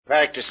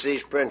practice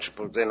these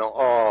principles in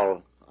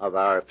all of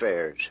our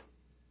affairs.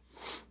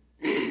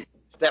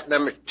 Step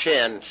number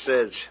 10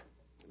 says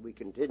we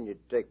continue to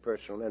take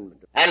personal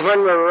inventory. And when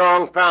we're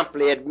wrong,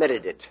 promptly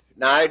admitted it.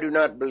 Now, I do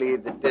not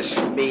believe that this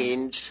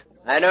means,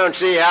 I don't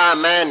see how a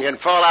man can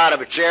fall out of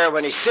a chair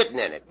when he's sitting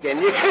in it,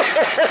 can you?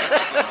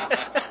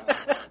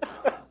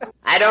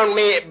 I don't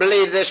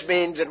believe this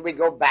means that we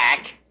go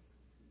back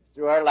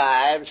through our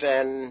lives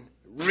and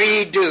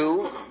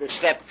redo the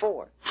step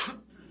 4.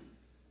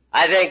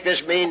 I think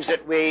this means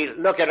that we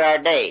look at our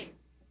day.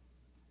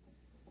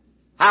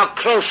 How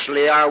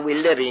closely are we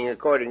living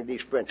according to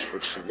these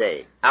principles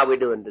today? How are we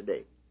doing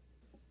today?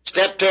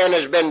 Step 10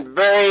 has been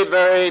very,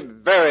 very,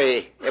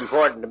 very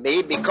important to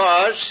me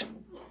because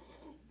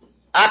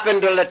up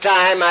until the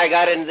time I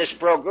got into this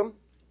program,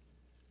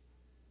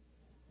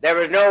 there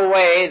was no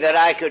way that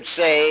I could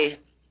say,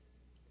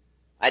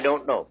 I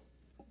don't know.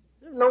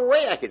 There's no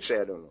way I could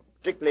say I don't know,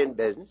 particularly in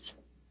business.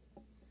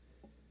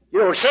 You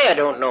don't say I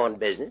don't know in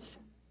business.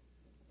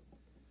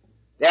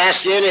 They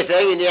ask you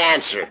anything and you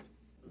answer.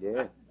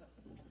 Yeah.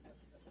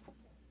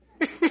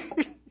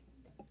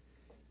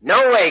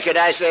 No way could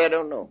I say I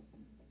don't know.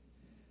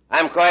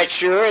 I'm quite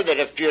sure that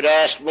if you'd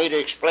asked me to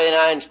explain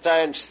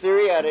Einstein's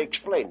theory, I'd have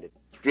explained it.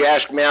 If you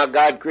asked me how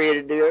God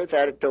created the earth,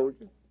 I'd have told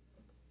you.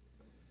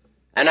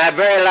 And I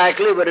very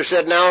likely would have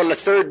said, now on the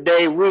third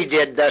day we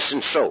did thus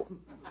and so.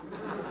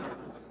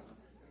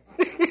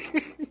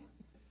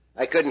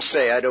 I couldn't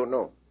say I don't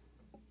know.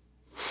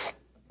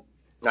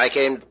 I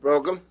came to the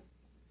program,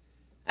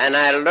 and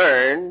I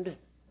learned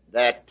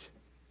that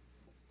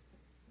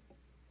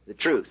the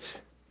truth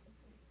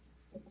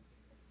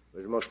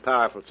was the most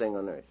powerful thing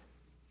on earth.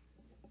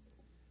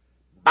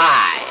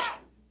 By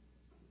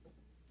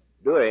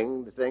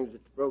doing the things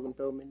that the program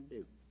told me to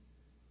do.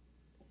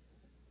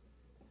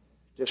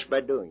 Just by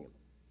doing them.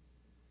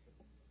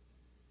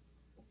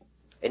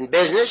 In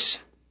business,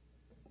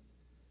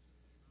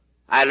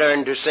 I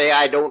learned to say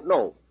I don't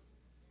know.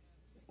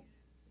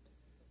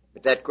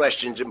 But that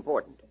question's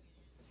important.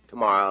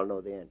 Tomorrow I'll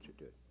know the answer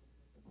to it.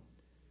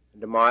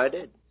 And tomorrow I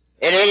did.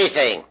 In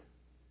anything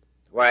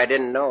where I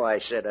didn't know, I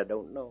said I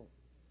don't know.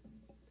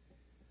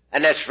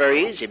 And that's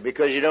very easy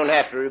because you don't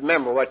have to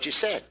remember what you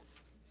said.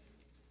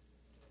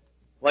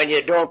 When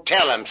you don't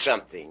tell them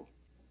something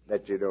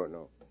that you don't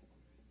know.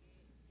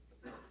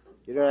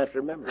 You don't have to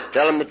remember.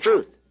 Tell them the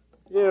truth.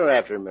 You don't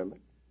have to remember.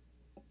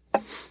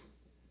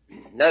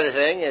 Another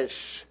thing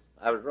is,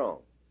 I was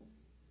wrong.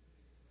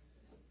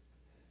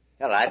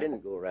 Hell, I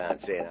didn't go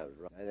around saying I was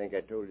wrong. I think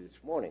I told you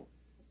this morning.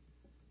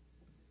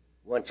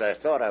 Once I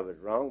thought I was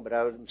wrong, but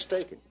I was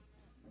mistaken.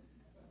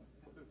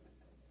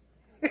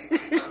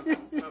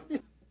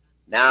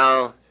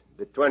 Now,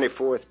 the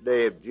 24th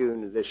day of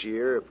June of this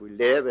year, if we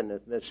live and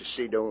if Mrs.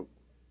 C don't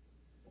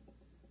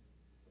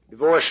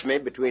divorce me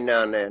between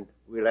now and then,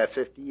 we'll have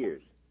 50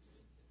 years.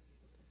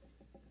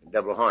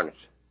 Double harness.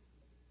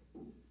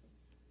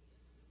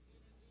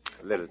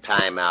 A little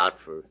time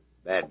out for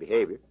bad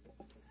behavior.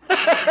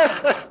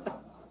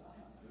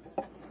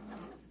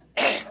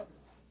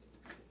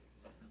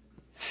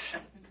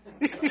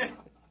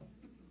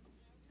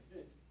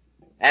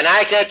 And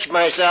I catch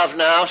myself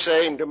now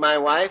saying to my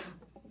wife,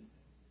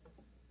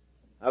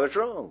 I was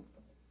wrong.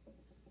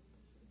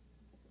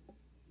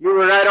 You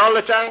were right all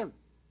the time.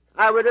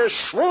 I would have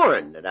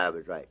sworn that I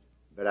was right,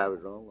 but I was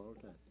wrong all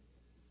the time.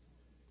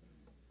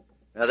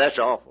 Now that's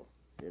awful,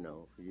 you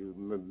know. You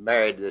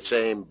married the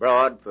same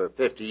broad for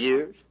 50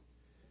 years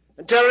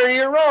and tell her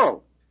you're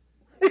wrong.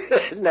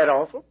 Isn't that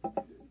awful?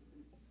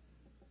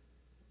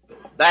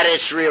 But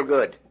it's real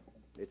good.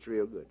 It's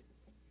real good.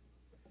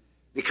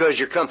 Because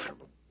you're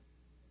comfortable.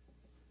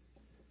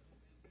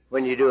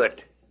 When you do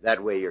it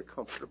that way, you're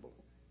comfortable.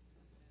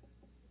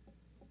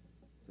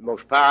 The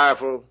most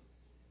powerful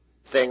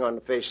thing on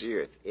the face of the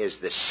earth is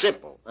the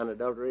simple,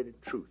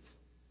 unadulterated truth.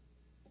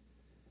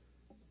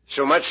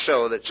 So much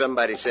so that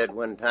somebody said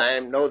one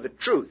time, know the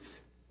truth,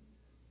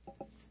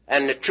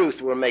 and the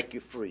truth will make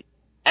you free.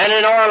 And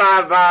in all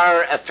of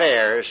our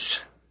affairs,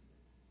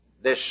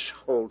 this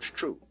holds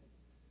true.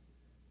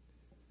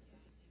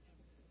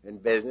 In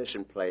business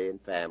and play and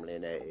family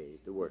and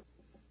the work.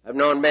 I've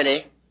known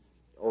many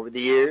over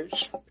the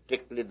years,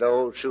 particularly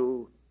those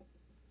who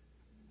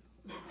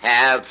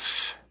have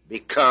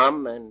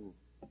become and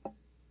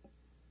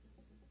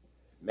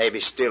maybe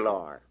still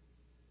are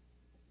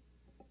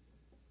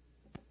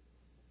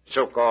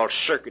so-called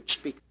circuit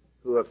speakers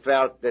who have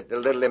felt that a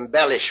little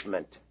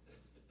embellishment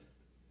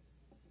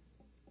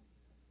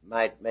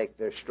might make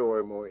their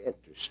story more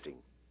interesting.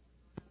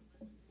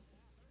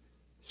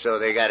 So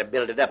they got to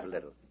build it up a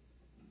little.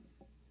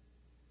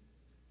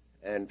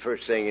 And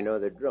first thing you know,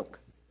 they're drunk.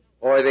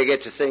 Or they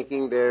get to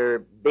thinking they're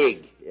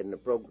big in the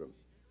program.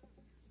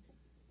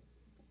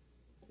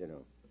 You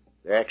know,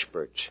 they're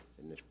experts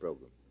in this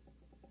program.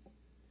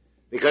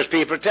 Because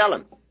people tell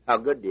them how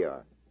good they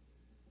are.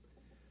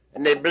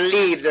 And they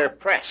believe their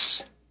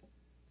press.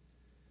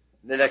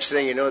 And the next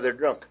thing you know, they're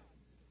drunk.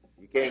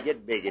 You can't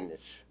get big in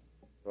this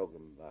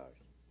program of ours.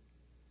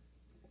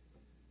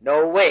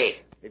 No way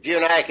if you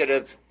and I could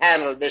have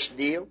handled this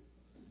deal,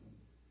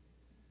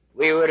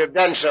 we would have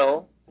done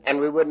so, and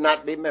we would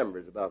not be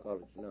members of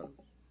Alcoholics Anonymous.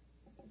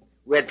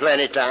 We had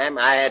plenty of time.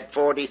 I had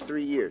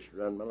 43 years to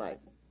run my life,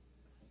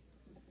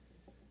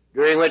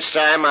 during which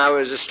time I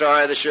was the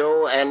star of the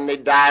show and the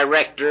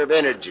director of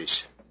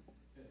energies.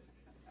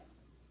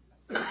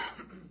 And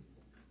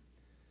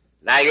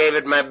I gave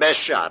it my best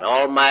shot.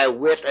 All my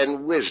wit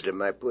and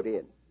wisdom I put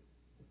in.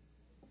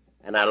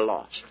 And I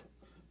lost.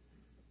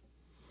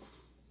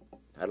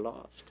 I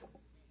lost.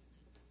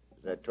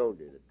 As I told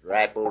you, at the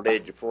ripe old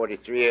age of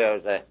 43, I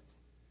was a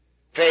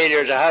failure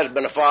as a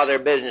husband, a father, a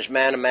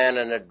businessman, a man,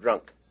 and a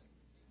drunk.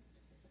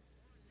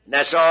 And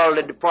that's all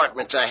the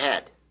departments I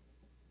had.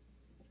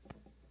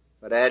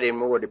 But I had in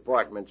more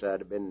departments,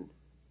 I'd have been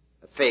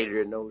a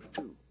failure in those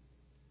too.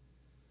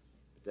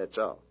 But that's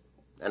all.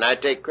 And I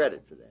take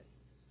credit for that.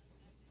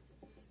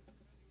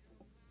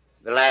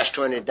 The last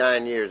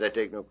 29 years, I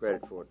take no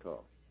credit for at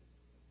all.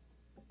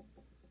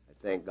 I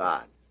thank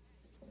God.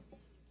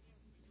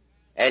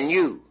 And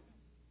you.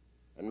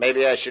 And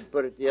maybe I should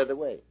put it the other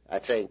way. I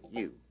thank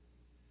you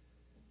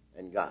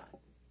and God.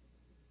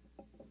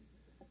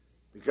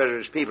 Because it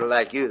was people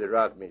like you that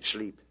rocked me to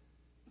sleep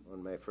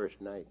on my first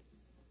night.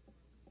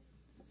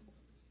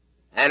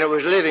 And it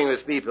was living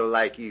with people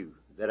like you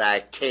that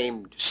I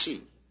came to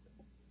see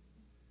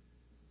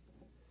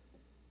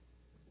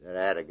that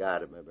I had a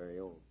God of my very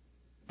own.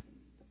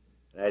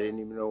 And I didn't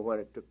even know when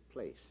it took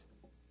place.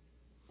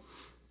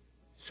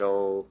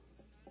 So,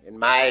 in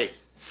my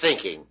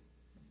thinking,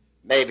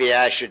 maybe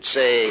I should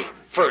say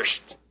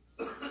first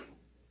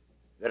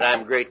that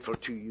I'm grateful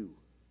to you.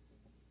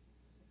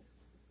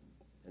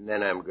 And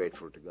then I'm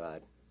grateful to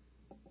God.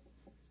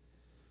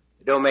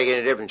 It don't make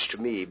any difference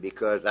to me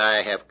because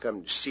I have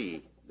come to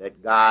see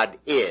that God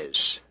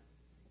is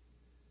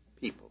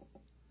people.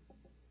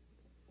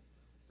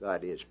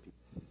 God is people.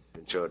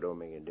 And so it don't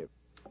make any difference.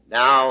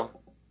 Now,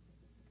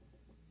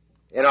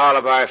 in all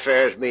of our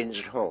affairs, meetings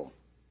at home,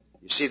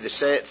 you see the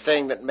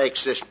thing that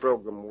makes this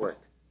program work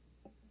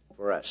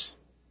for us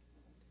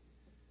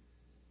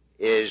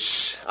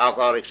is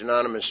Alcoholics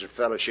Anonymous, a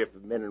fellowship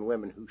of men and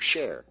women who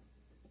share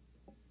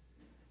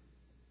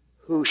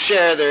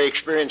their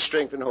experience,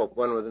 strength, and hope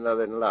one with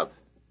another in love,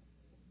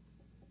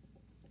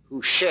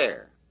 who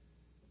share.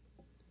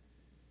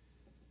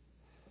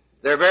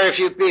 There are very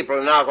few people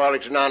in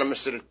Alcoholics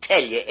Anonymous that will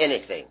tell you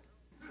anything.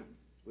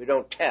 We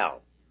don't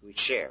tell, we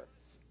share.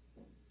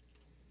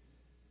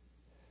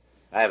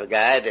 I have a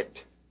guy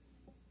that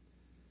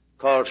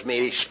calls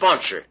me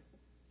sponsor,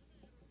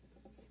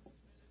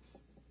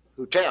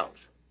 who tells.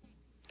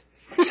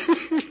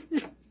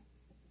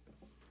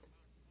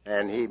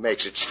 And he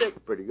makes it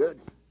stick pretty good.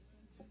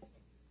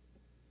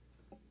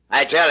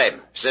 I tell him,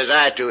 says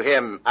I to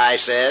him, I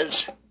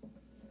says,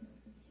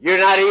 you're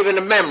not even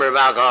a member of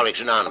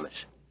Alcoholics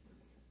Anonymous.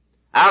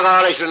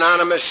 Alcoholics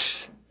Anonymous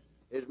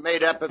is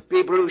made up of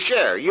people who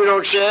share. You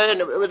don't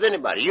share with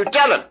anybody. You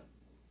tell them.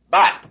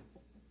 But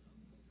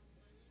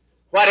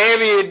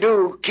whatever you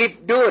do,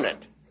 keep doing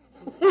it.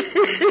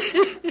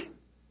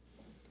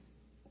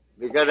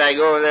 Because I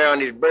go over there on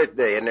his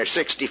birthday, and there's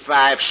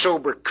 65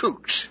 sober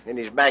kooks in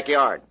his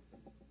backyard.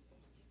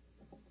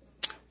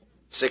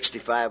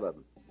 65 of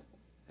them.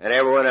 And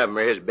every one of them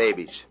are his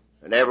babies.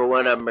 And every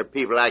one of them are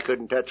people I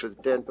couldn't touch with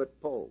a 10-foot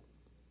pole.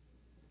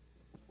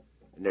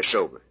 And they're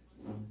sober.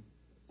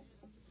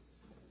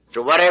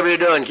 So whatever you're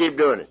doing, keep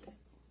doing it.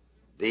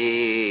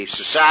 The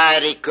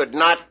society could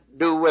not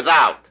do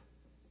without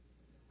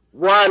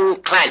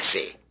one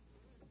Clancy.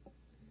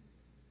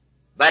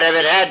 But if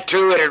it had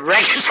to, it'd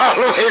wreck us all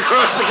the way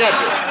across the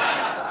country.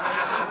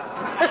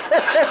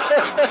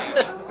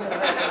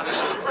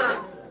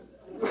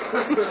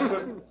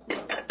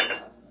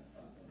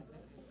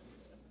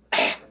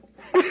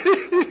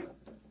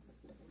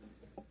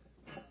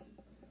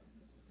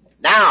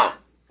 Now,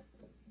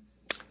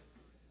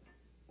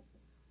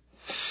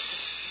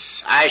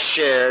 I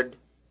shared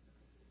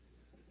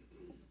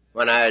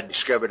when I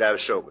discovered I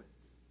was sober.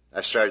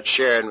 I started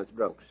sharing with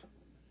drunks.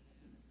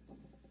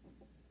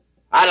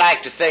 I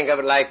like to think of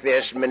it like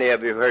this. Many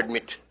of you have heard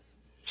me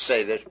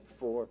say this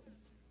before.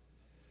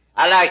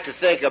 I like to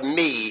think of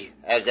me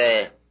as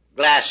a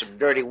glass of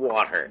dirty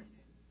water,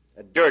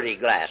 a dirty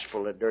glass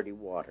full of dirty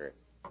water.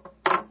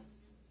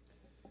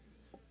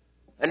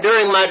 And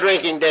during my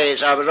drinking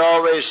days, I was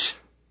always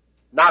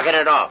knocking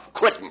it off,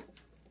 quitting.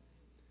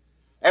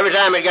 Every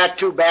time it got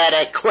too bad,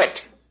 I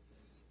quit.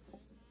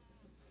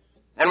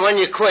 And when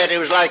you quit, it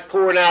was like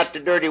pouring out the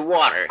dirty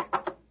water.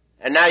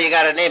 And now you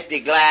got an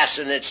empty glass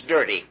and it's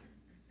dirty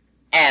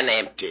and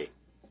empty.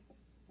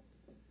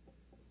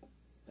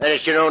 And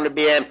it can only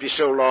be empty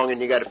so long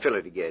and you got to fill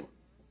it again.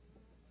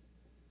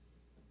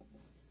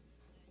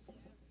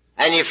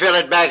 And you fill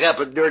it back up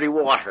with dirty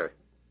water.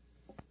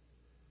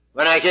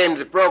 When I came to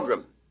the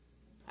program,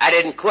 I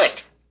didn't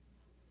quit.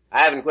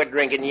 I haven't quit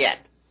drinking yet.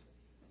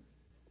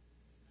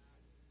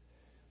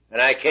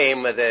 And I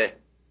came with a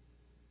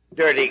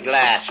dirty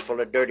glass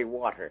full of dirty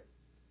water.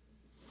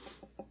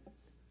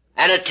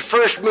 And at the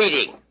first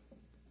meeting,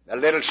 a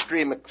little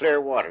stream of clear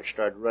water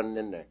started running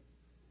in there.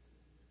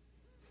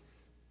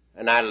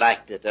 And I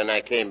liked it, and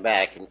I came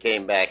back, and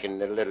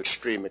the little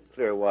stream of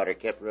clear water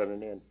kept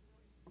running in.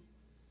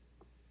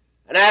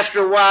 And after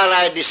a while,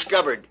 I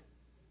discovered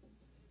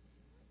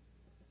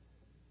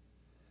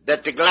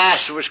that the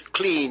glass was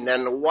clean,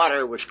 and the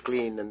water was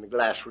clean, and the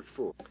glass was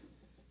full.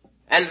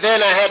 And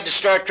then I had to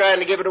start trying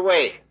to give it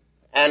away,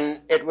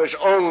 and it was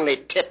only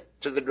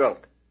tipped to the drunk,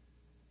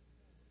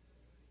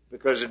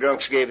 because the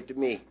drunks gave it to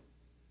me.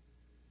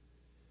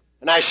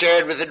 And I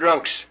shared with the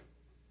drunks.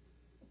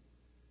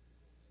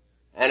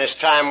 And as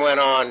time went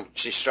on,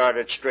 she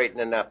started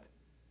straightening up.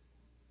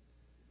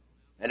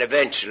 And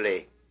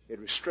eventually,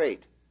 it was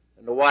straight.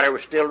 And the water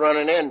was still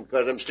running in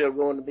because I'm still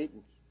going to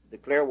meetings, the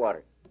clear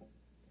water.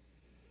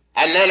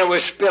 And then it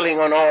was spilling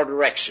on all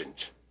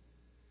directions,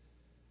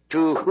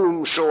 to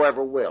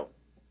whomsoever will.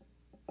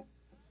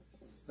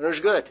 And it was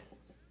good.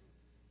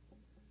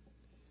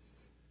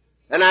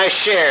 And I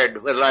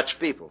shared with lots of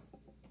people.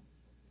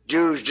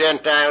 Jews,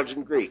 Gentiles,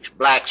 and Greeks,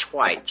 blacks,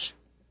 whites.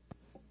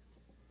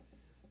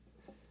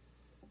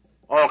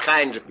 All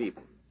kinds of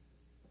people.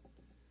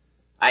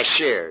 I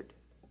shared.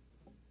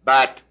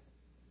 But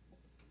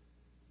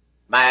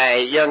my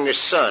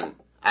youngest son,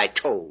 I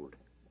told.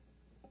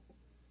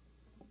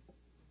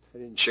 I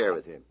didn't share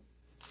with him.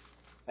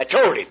 I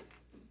told him.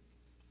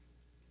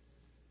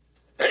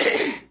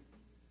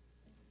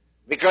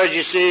 Because,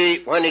 you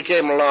see, when he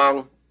came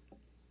along,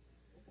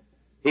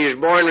 he was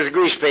born with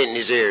grease paint in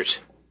his ears.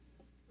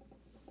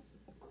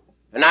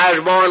 And I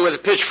was born with a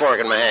pitchfork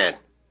in my hand.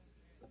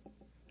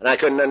 And I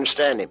couldn't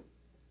understand him.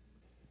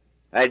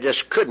 I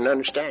just couldn't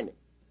understand him.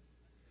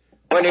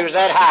 When he was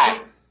that high,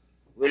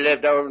 we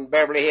lived over in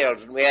Beverly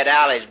Hills, and we had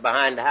alleys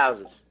behind the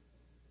houses.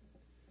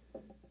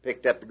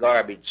 Picked up the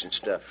garbage and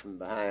stuff from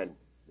behind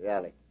the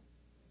alley.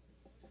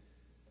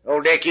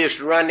 Old Dick used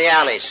to run the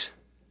alleys.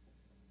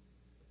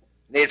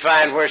 And he'd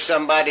find where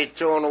somebody had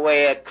thrown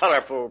away a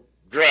colorful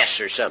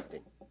dress or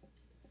something.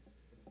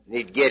 And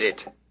he'd get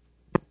it.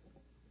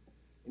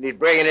 And he'd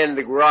bring it into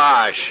the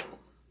garage.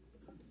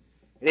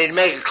 And he'd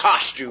make a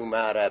costume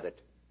out of it.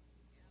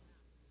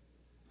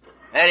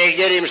 And he'd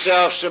get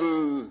himself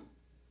some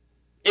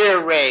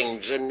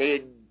earrings, and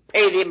he'd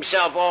paint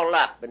himself all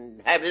up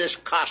and have this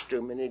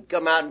costume, and he'd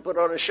come out and put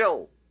on a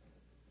show.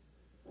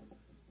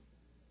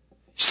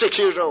 6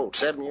 years old,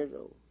 7 years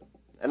old.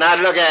 And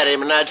I'd look at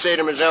him, and I'd say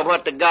to myself,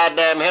 what the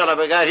goddamn hell have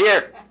I got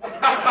here?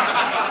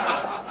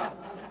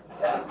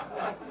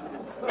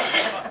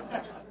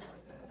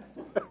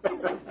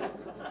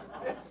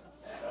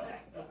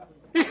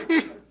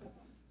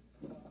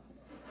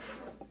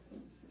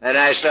 And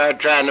I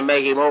started trying to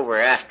make him over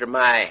after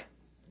my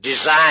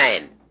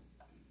design.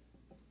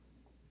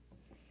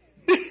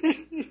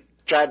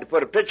 Tried to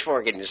put a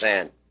pitchfork in his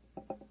hand.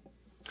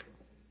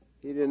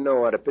 He didn't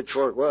know what a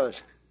pitchfork was.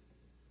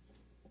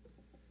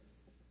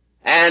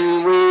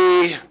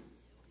 And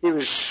he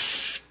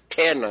was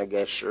 10, I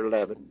guess, or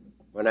 11,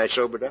 when I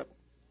sobered up.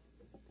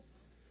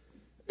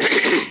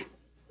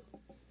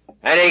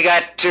 And he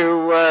got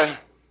to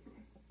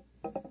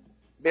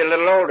be a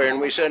little older, and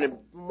we sent him to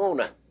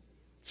Mona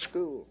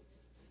school.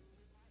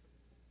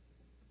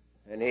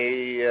 And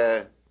he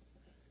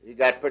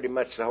got pretty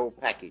much the whole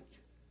package.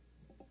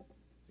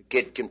 The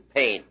kid can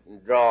paint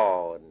and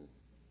draw and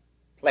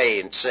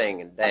play and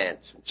sing and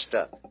dance and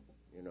stuff,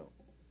 you know.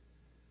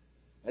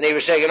 And he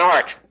was taking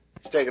art. He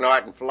was taking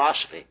art and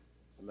philosophy,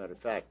 as a matter of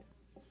fact.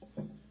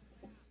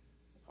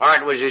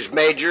 Art was his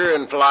major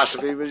and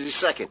philosophy was his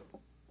second.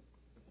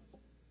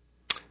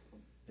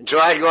 And so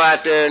I'd go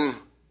out there and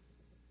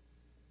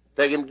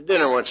take him to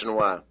dinner once in a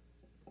while.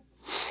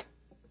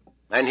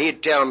 And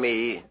he'd tell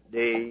me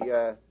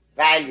the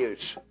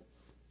values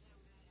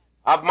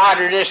of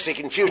modernistic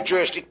and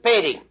futuristic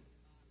painting.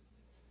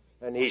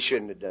 And he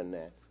shouldn't have done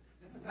that.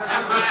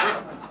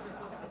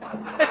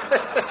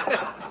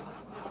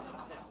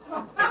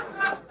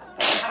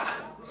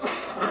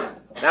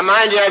 Now,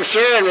 mind you, I'm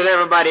sharing with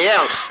everybody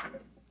else.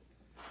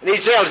 And he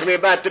tells me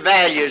about the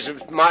values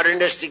of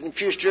modernistic and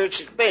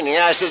futuristic painting.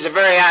 And I says, the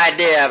very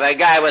idea of a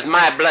guy with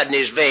my blood in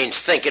his veins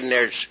thinking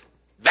there's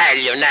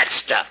value in that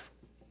stuff.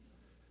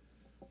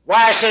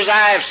 Why, I says,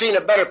 I have seen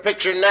a better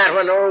picture than that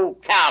when an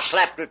old cow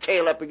slapped her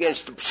tail up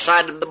against the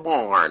side of the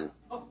barn.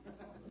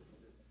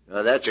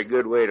 Now, that's a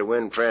good way to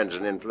win friends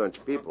and influence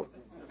people.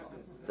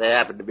 If they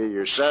happen to be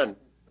your son.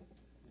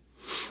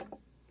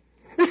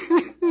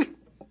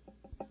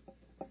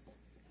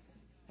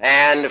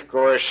 And, of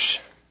course,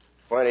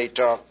 when he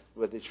talked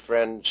with his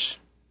friends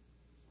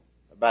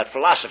about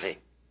philosophy,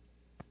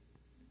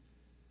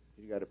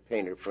 he got a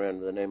painter friend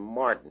by the name of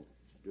Martin.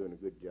 He's doing a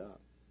good job.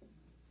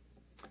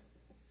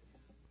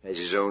 Has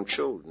his own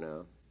children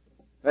now.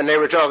 And they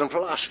were talking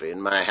philosophy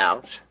in my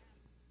house.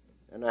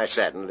 And I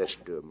sat and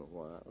listened to them a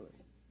while.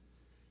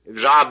 It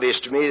was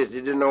obvious to me that they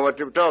didn't know what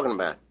they were talking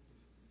about.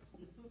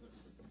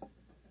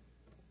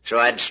 So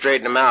I had to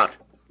straighten them out.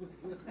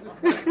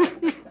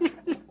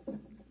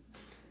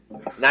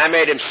 And I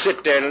made him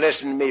sit there and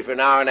listen to me for an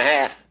hour and a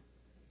half.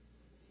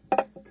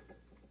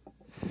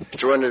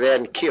 It's a wonder they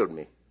hadn't killed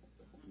me.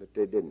 But but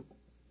they didn't.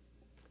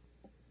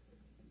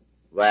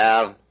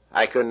 Well,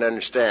 I couldn't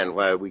understand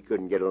why we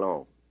couldn't get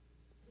along.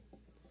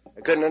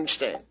 I couldn't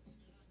understand.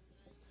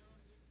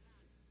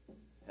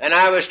 And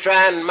I was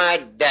trying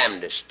my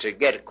damnedest to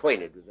get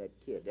acquainted with that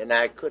kid, and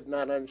I could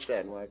not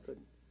understand why I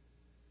couldn't.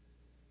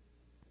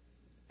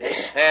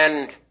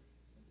 And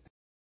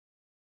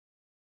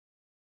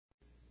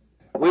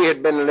we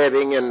had been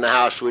living in the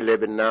house we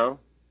live in now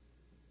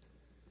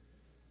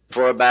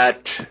for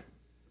about,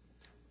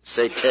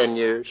 say, 10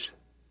 years.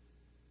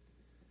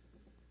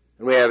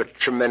 And we have a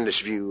tremendous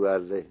view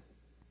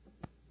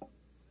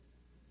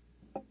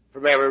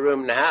from every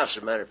room in the house,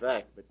 as a matter of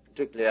fact, but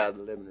particularly out of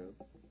the living room.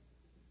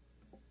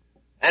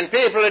 And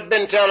people had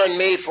been telling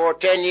me for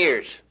 10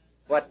 years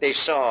what they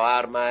saw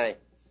out of my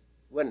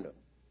window.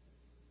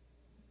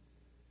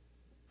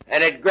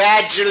 And it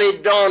gradually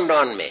dawned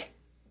on me,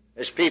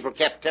 as people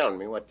kept telling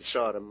me what they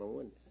saw out of my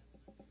window,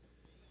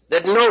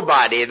 that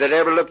nobody that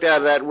ever looked out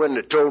of that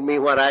window told me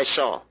what I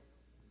saw.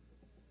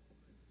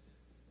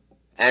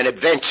 And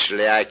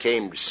eventually I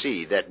came to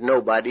see that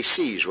nobody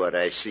sees what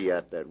I see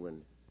out that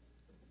window.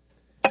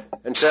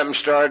 And something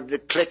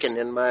started clicking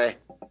in my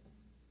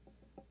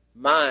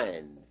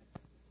mind.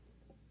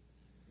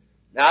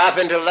 Now, up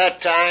until that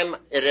time,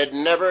 it had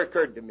never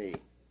occurred to me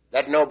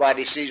that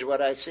nobody sees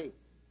what I see.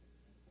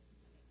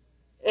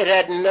 It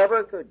had never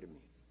occurred to me.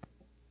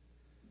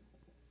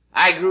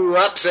 I grew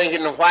up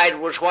thinking white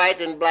was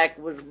white and black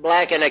was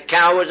black and a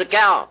cow was a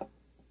cow.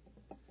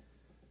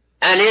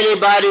 And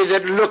anybody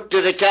that looked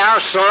at a cow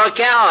saw a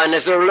cow. And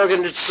if they were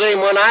looking at the same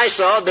one I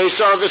saw, they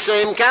saw the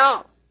same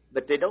cow.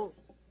 But they don't.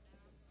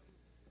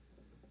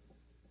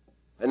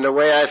 And the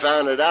way I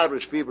found it out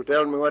was people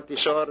telling me what they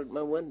saw at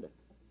my window.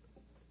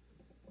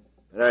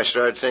 And I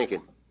started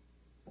thinking,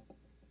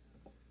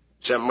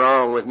 something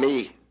wrong with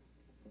me.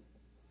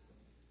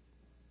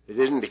 It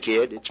isn't the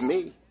kid, it's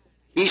me.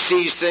 He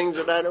sees things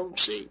that I don't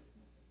see.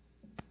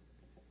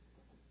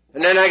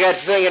 And then I got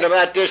thinking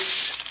about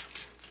this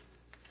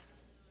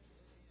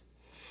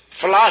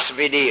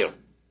philosophy deal.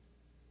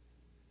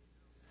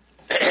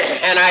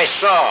 And I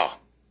saw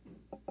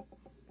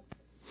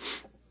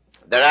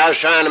that I was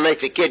trying to make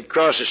the kid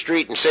cross the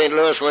street in St.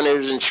 Louis when he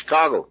was in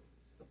Chicago.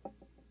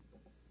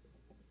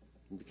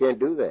 You can't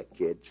do that,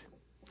 kids.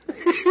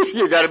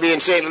 You got to be in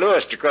St.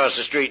 Louis to cross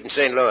the street in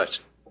St. Louis.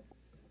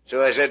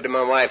 So I said to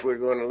my wife, we're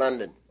going to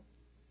London.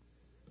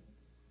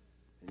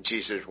 And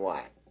she says,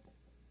 why?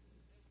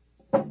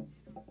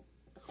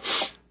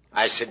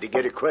 I said, to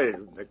get acquainted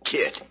with the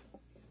kid.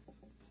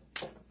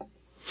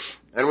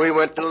 And we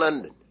went to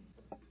London.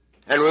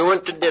 And we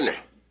went to dinner.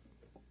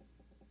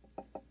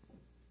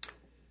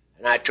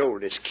 And I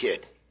told this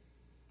kid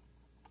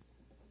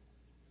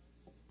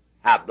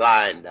how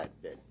blind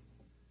I'd been.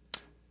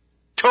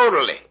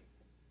 Totally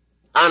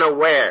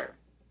unaware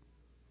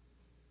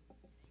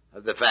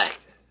of the fact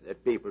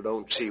that people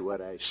don't see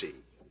what I see.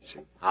 See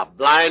how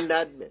blind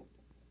I'd been.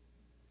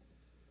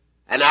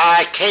 And how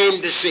I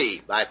came to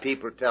see by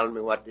people telling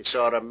me what they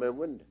saw out of my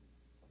window.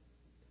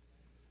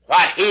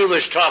 What he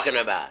was talking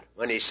about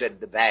when he said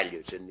the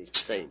values in these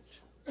things.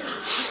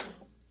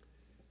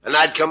 And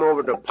I'd come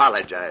over to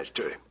apologize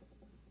to him.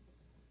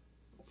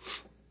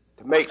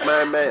 To make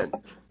my amends.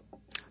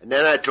 And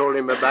then I told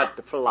him about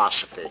the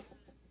philosophy.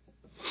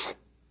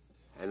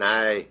 And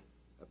I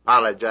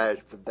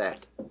apologized for that.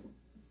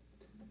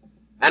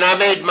 And I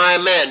made my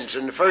amends.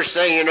 And the first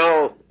thing you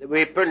know,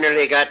 we pretty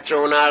nearly got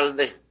thrown out of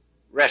the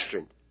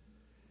restaurant.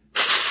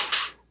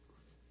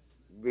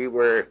 We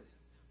were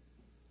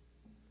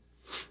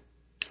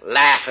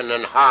laughing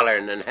and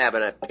hollering and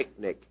having a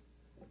picnic.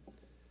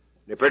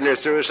 They pretty nearly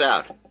threw us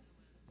out.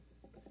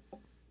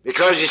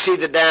 Because, you see,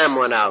 the dam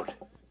went out.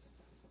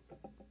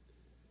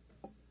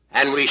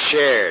 And we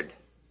shared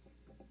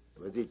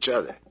with each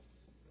other.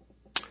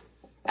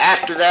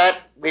 After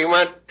that, we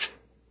went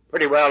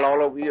pretty well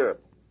all over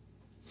Europe.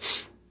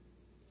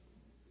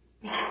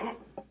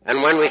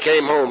 And when we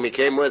came home, he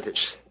came with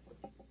us.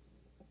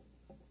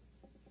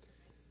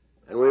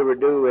 And we were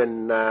due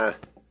in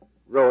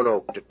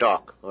Roanoke to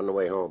talk on the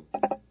way home.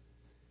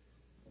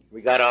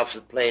 We got off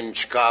the plane in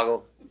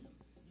Chicago,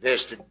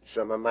 visited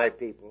some of my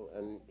people,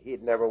 and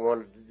he'd never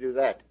wanted to do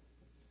that.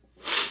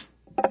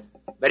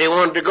 But he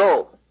wanted to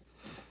go.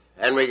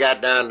 And we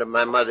got down to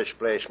my mother's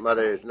place.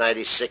 Mother is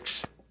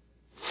 96.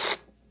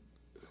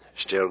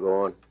 Still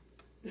going.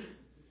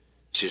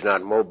 She's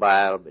not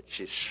mobile, but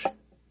she's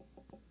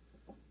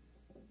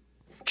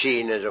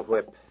keen as a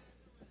whip.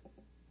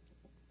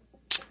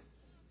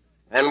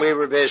 And we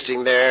were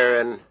visiting there,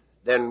 and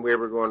then we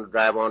were going to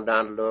drive on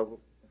down to Louisville,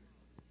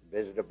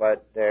 visit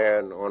about there,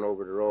 and on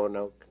over to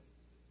Roanoke.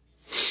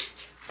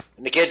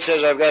 And the kid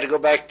says, I've got to go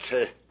back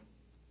to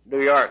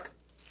New York.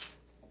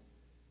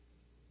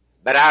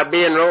 But I'll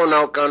be in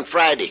Roanoke on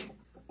Friday.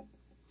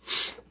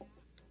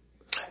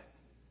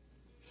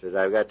 Says,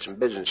 I've got some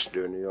business to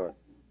do in New York.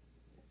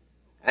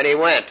 And he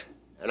went.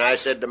 And I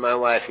said to my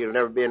wife, he'll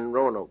never be in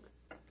Roanoke.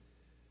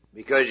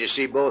 Because, you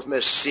see, both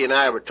Mrs. C and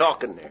I were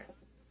talking there.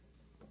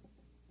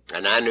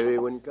 And I knew he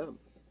wouldn't come.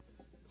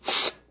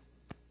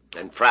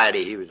 And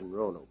Friday he was in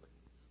Roanoke.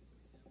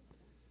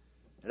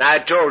 And I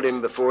told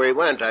him before he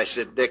went, I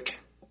said, Dick,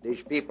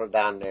 these people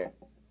down there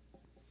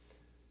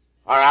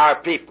are our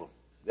people.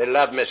 They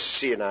love Mrs.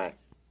 C and I.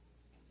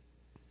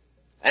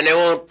 And they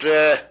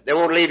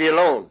won't leave you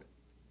alone.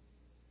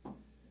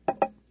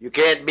 You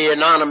can't be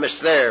anonymous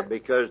there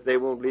because they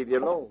won't leave you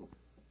alone.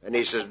 And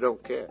he says,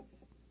 don't care.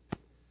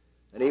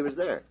 And he was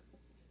there.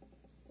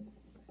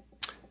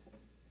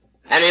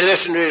 And he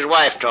listened to his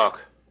wife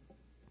talk,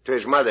 to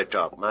his mother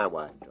talk, my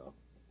wife talk.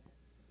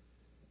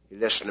 He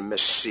listened to Mrs.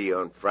 C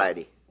on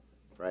Friday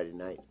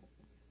night.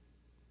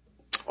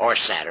 Or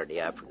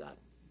Saturday, I forgot.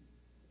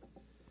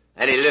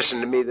 And he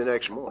listened to me the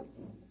next morning.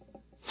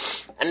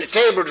 And the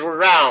tables were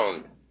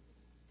round.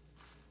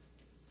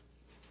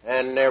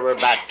 And there were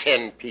about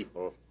 10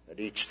 people at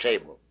each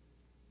table.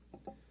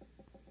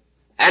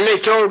 And they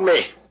told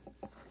me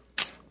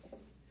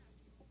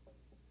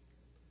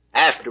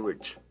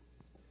afterwards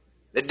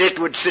that Dick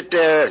would sit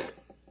there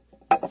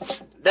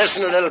and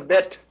listen a little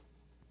bit.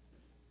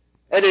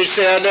 And he'd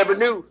say, I never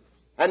knew.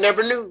 And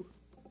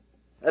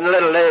a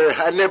little later,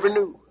 I never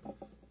knew.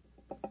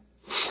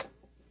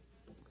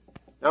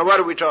 Now, what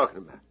are we talking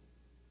about?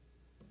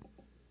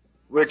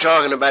 We're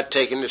talking about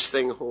taking this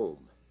thing home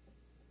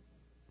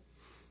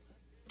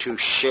to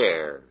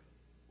share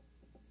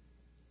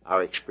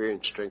our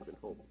experience, strength, and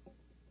hope.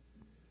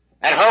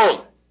 At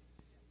home,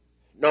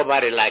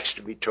 nobody likes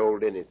to be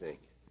told anything.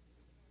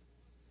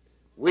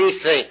 We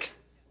think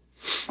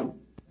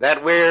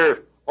that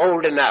we're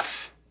old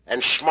enough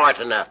and smart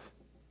enough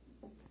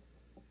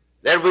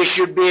that we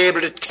should be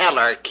able to tell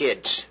our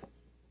kids.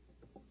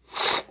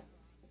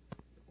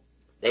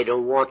 They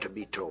don't want to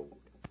be told.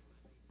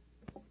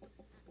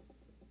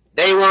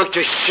 They want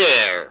to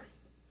share,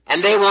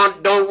 and they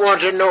don't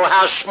want to know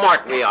how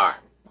smart we are.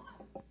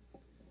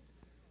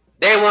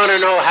 They want to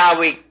know how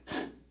we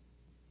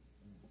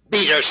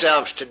beat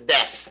ourselves to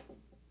death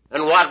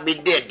and what we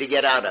did to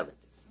get out of it.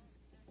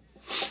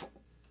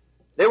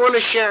 They want to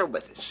share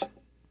with us.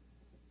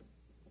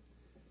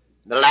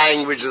 The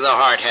language of the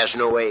heart has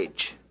no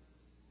age.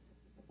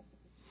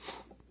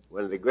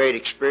 One of the great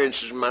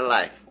experiences of my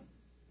life,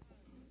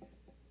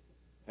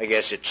 I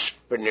guess it's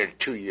been near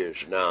 2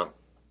 years now.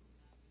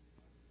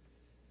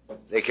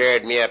 They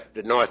carried me up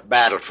to North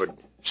Battleford,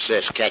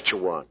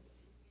 Saskatchewan,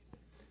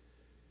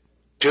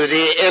 to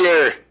the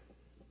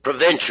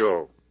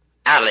inter-provincial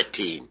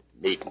Alateen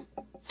meeting.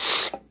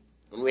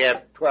 And we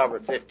have 12 or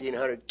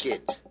 1,500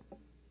 kids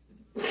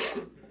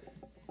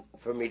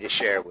for me to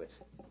share with.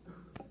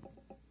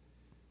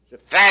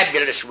 It's a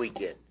fabulous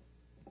weekend.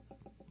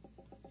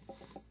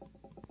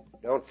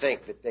 Don't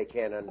think that they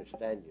can't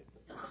understand you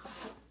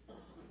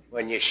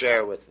when you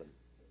share with them,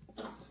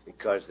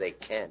 because they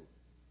can.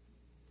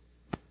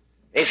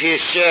 If you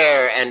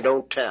share and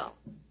don't tell,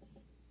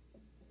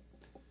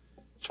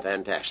 it's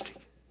fantastic.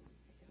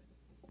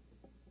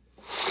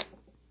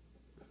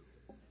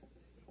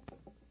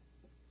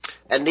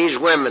 And these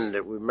women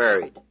that we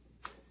married,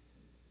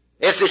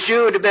 if the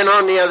shoe had been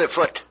on the other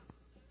foot,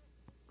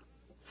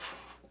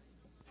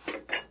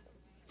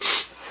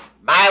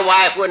 my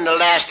wife wouldn't have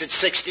lasted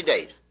 60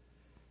 days.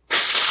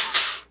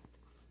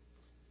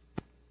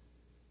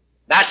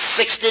 Not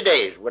 60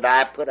 days would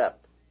I put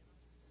up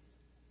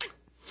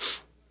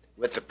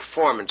with the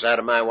performance out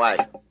of my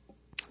wife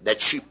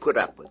that she put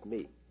up with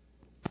me.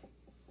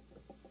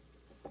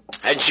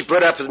 And she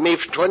put up with me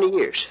for 20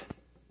 years.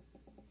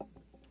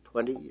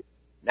 20 years.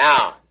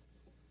 Now,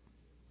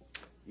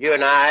 you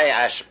and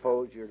I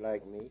suppose you're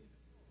like me.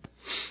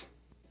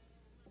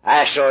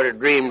 I sort of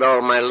dreamed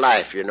all my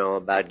life,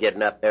 about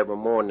getting up every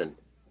morning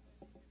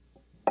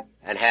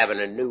and having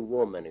a new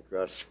woman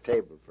across the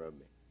table from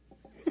me.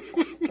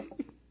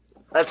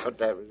 I thought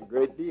that was a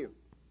great deal.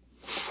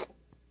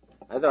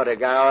 I thought a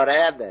guy ought to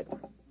have that.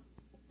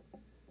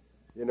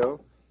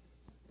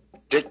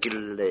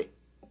 Particularly,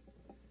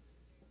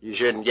 you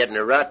shouldn't get in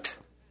a rut.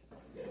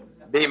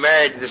 Be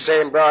married to the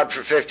same broad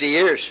for 50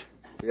 years,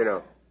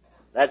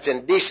 That's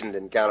indecent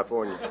in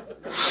California.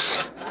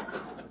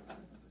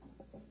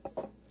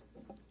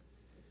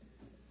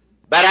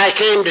 But I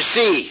came to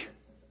see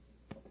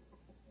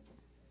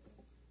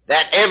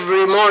that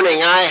every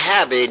morning I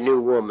have a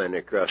new woman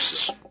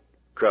across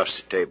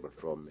the table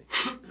from me.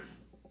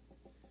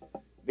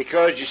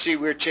 Because, you see,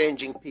 we're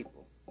changing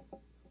people.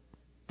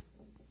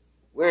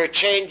 We're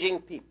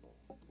changing people.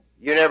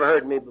 You never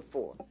heard me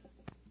before.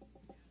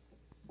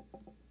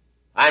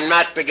 I'm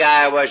not the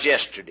guy I was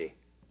yesterday.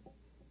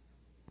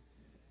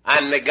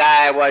 I'm the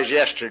guy I was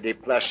yesterday,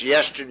 plus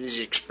yesterday's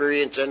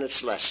experience and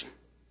its lesson.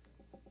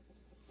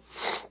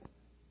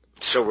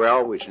 So we're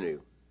always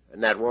new.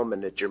 And that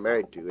woman that you're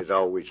married to is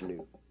always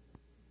new.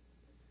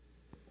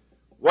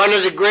 One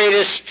of the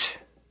greatest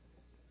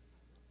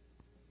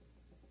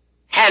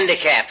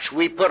handicaps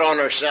we put on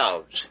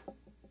ourselves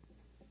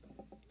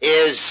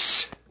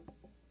is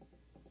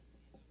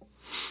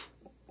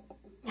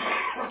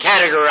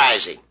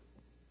categorizing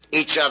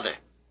each other,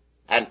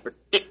 and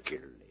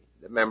particularly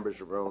the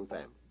members of our own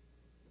family.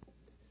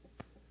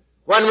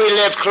 When we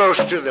live close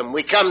to them,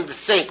 we come to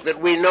think that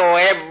we know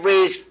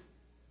every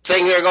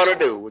thing they're going to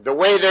do, the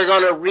way they're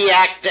going to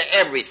react to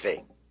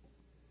everything.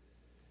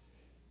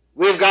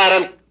 We've got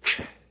them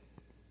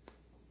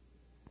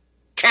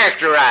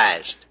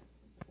characterized,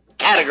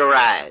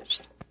 categorized,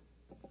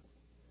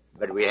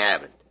 but we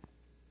haven't,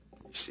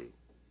 you see,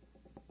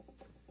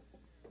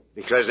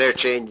 because they're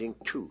changing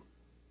too.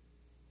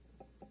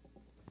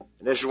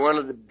 And this is one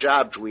of the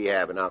jobs we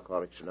have in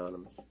Alcoholics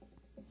Anonymous.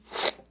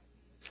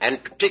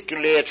 And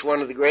particularly it's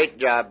one of the great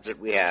jobs that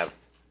we have,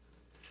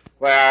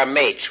 where our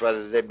mates,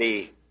 whether they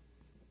be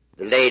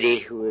the lady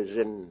who is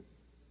in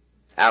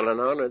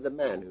Al-Anon or the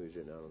man who is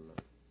in Al-Anon,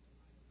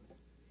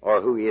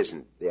 or who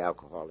isn't the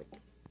alcoholic,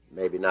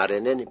 maybe not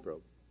in any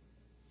program.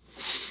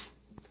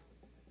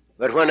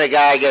 But when a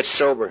guy gets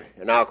sober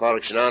in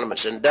Alcoholics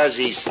Anonymous and does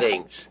these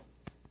things,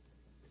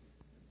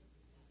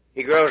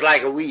 he grows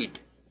like a weed.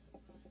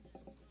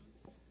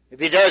 If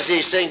he does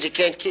these things, he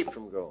can't keep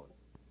from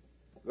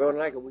growing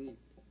like a weed.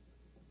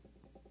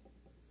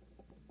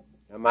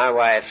 Now, my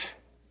wife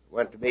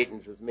went to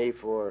meetings with me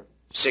for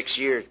 6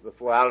 years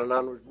before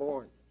Al-Anon was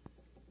born.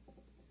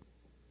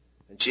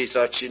 And she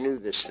thought she knew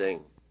this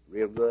thing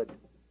real good.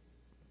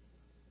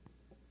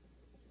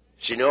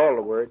 She knew all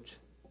the words.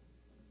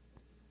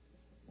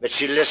 But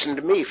she listened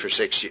to me for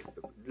 6 years,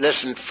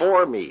 listened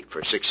for me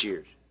for 6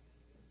 years.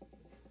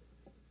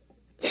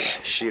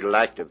 She'd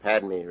like to have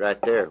had me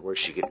right there where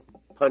she could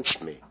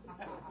punch me.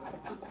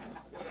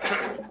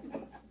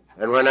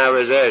 And when I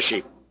was there,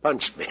 she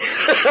punched me.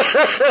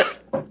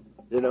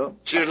 You know,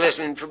 she was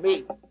listening for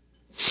me.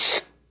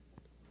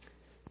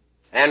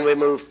 And we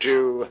moved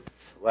to,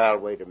 well,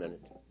 wait a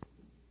minute.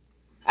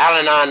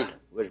 Al-Anon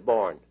was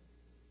born.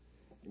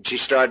 And she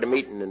started a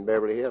meeting in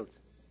Beverly Hills,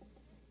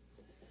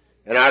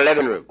 in our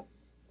living room.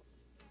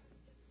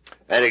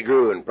 And it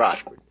grew and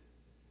prospered.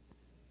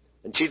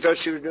 And she thought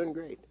she was doing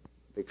great,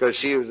 because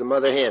she was the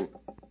mother hen.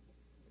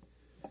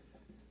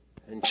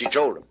 And she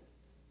told him.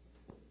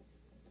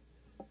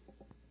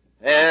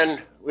 And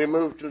we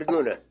moved to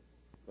Laguna.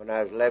 When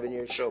I was 11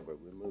 years sober,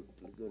 we moved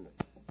to Laguna.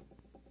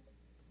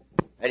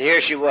 And here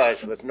she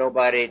was with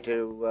nobody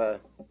to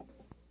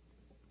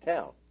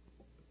tell.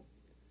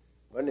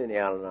 Wasn't any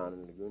Al-Anon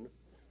in Laguna.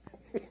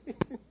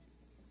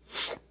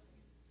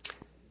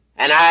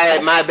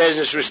 And my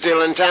business was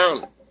still in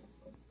town.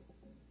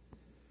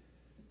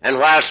 And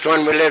whilst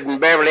when we lived in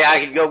Beverly,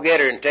 I could go get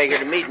her and take her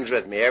to meetings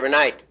with me every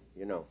night,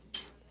 you know.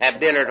 Have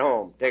dinner at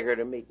home, take her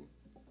to a meeting.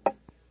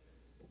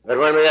 But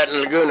when we got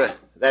in Laguna,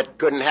 that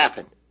couldn't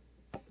happen.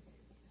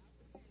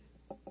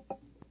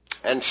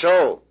 And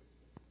so,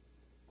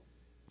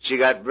 she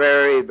got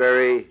very,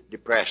 very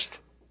depressed.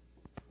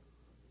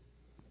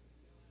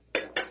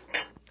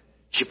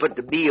 She put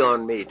the B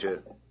on me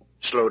to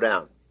slow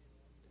down.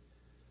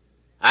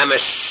 I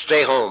must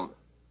stay home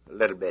a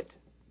little bit,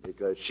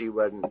 because she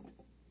wasn't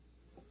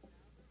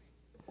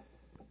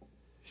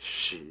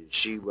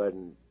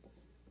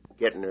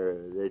getting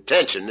her the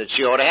attention that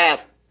she ought to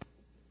have.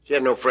 She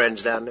had no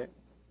friends down there.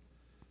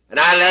 And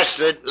I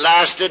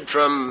lasted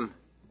from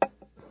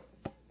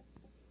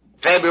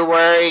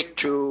February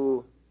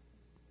to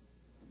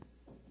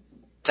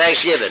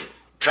Thanksgiving,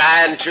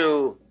 trying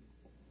to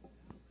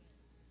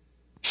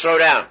slow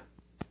down.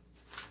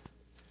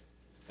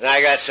 And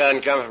I got so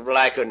uncomfortable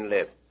I couldn't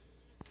live.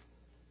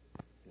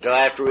 So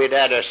after we'd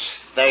had a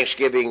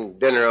Thanksgiving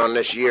dinner on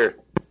this year,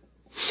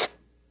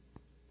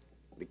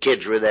 the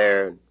kids were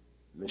there, and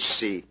Miss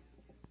C.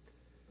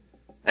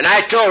 And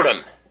I told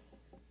them,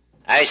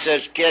 I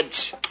says,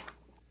 kids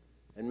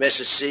and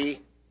Mrs. C,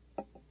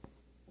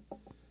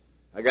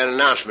 I got an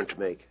announcement to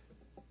make.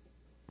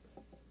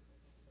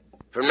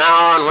 From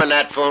now on, when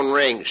that phone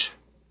rings,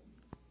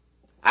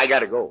 I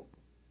gotta go.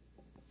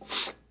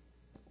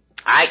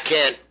 I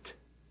can't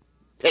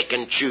pick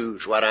and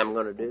choose what I'm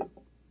gonna do.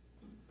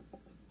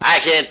 I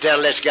can't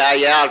tell this guy,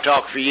 yeah, I'll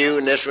talk for you,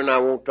 and this one I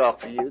won't talk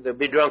for you. There'll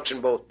be drunks in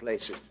both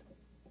places.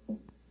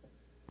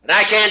 And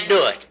I can't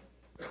do it.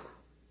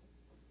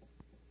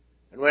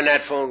 And when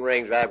that phone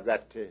rings, I've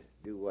got to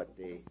do what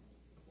they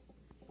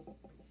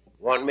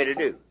want me to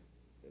do.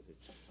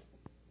 It's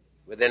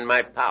within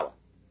my power.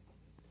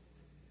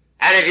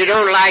 And if you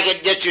don't like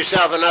it, get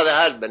yourself another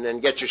husband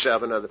and get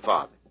yourself another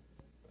father.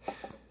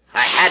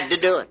 I had to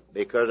do it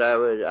because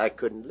I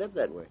couldn't live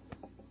that way.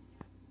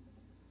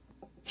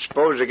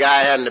 Suppose the guy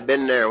hadn't have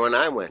been there when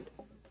I went.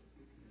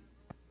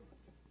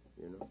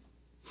 You know.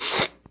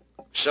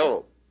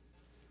 So,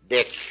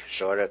 Dick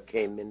sort of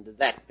came into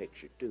that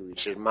picture, too. He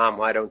said, Mom,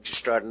 why don't you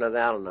start another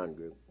Al-Anon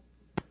group?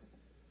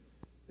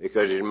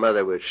 Because his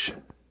mother was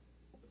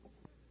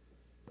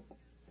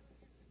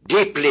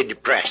deeply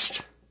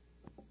depressed.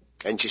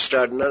 And she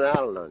started another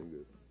Al-Anon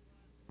group.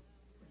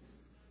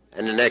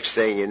 And the next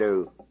thing you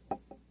knew,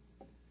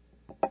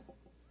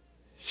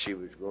 she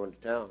was going to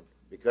town.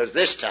 Because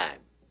this time,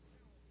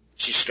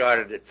 she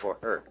started it for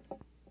her.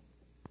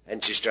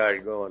 And she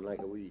started growing like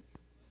a weed.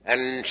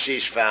 And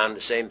she's found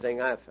the same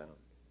thing I found.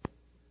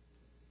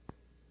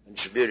 And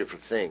it's a beautiful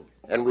thing.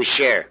 And we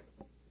share.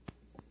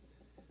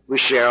 We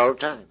share all the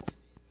time.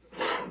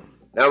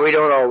 Now, we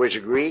don't always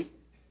agree,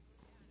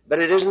 but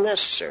it isn't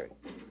necessary.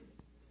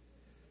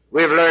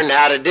 We've learned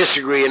how to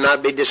disagree and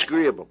not be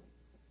disagreeable.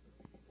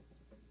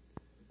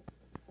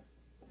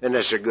 And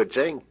that's a good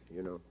thing,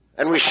 you know.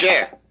 And we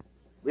share.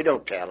 We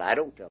don't tell. I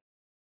don't tell.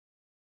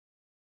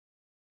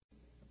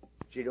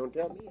 She don't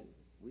tell me.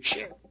 We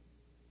share.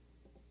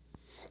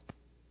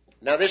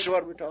 Now this is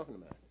what we're talking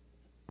about.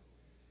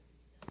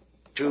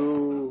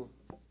 To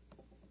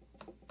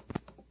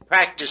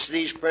practice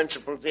these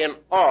principles in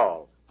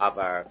all of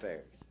our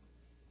affairs.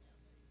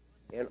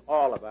 In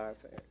all of our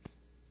affairs.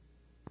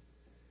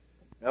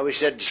 Now we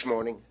said this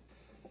morning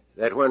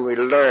that when we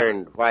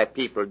learned why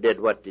people did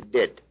what they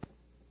did,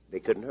 they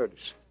couldn't hurt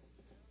us.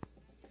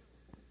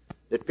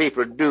 That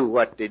people do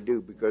what they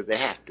do because they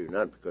have to,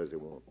 not because they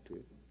want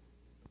to.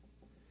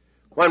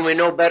 When we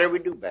know better, we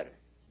do better.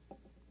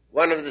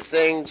 One of the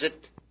things that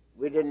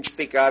we didn't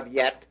speak of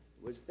yet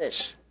was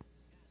this.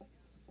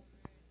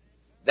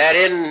 That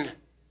in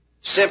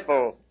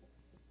simple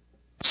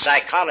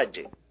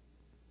psychology,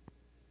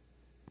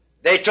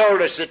 they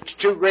told us that the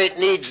two great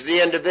needs of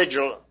the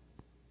individual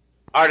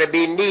are to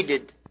be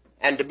needed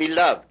and to be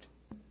loved.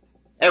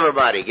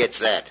 Everybody gets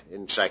that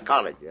in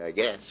psychology, I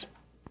guess.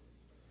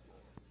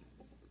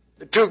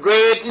 The two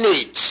great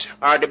needs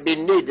are to be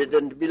needed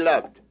and to be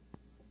loved.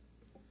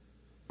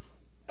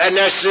 And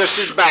that's just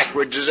as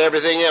backwards as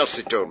everything else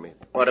they told me.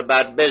 What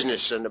about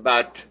business and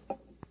about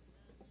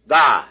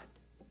God?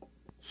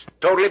 It's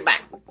totally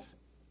backwards.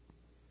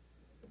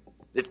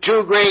 The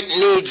two great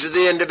needs of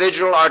the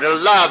individual are to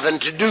love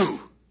and to do.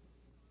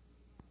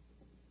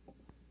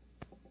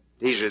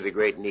 These are the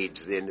great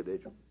needs of the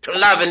individual. To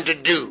love and to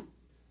do.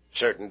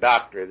 Certain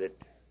doctor that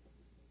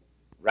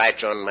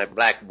writes on my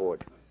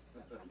blackboard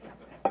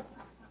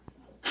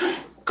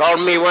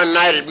called me one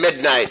night at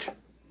midnight.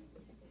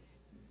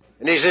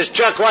 And he says,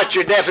 Chuck, what's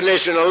your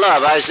definition of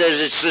love? I says,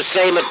 it's the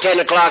same at 10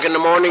 o'clock in the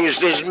morning as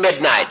it is at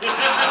midnight.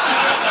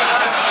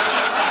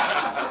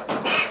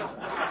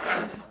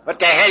 What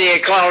the hell are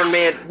you calling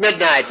me at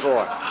midnight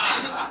for?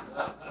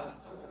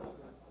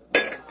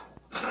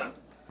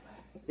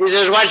 He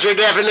says, what's your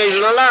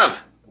definition of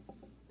love?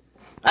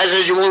 I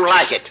says, you won't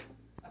like it.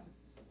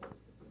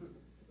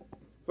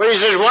 But he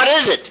says, what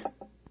is it?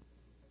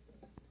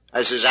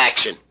 I says,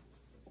 action.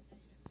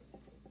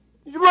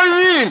 He says, what do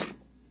you mean?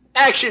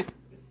 Action.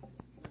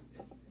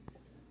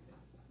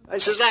 I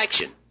says,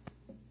 action.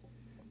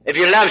 If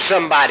you love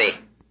somebody,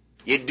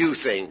 you do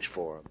things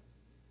for them.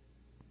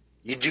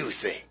 You do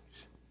things.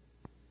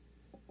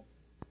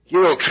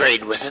 You don't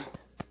trade with them.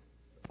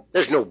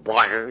 There's no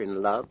barter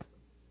in love.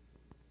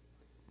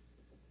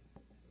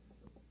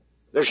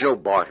 There's no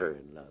barter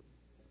in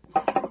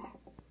love.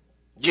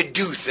 You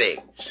do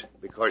things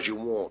because you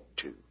want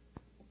to.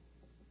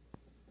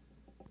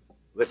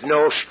 With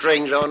no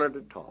strings on it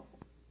at all.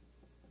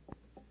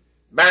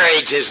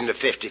 Marriage isn't a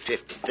 50-50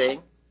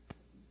 thing.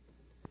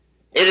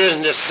 It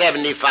isn't a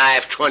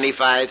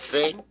 75-25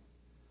 thing.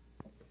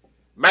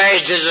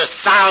 Marriage is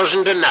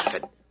 1,000 to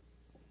nothing.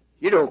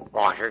 You don't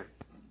barter.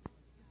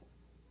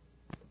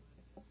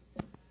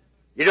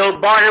 You don't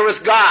barter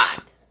with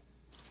God.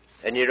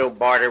 And you don't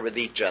barter with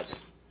each other.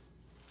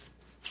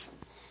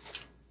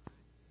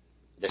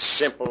 The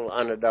simple,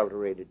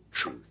 unadulterated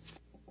truth.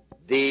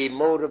 The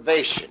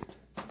motivation.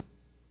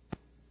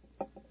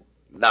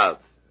 Love.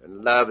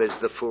 And love is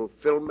the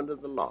fulfillment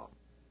of the law.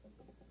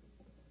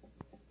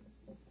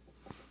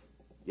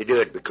 You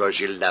do it because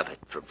you love it,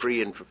 for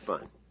free and for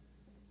fun.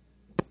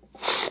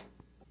 It's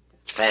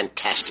a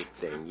fantastic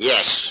thing.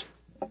 Yes,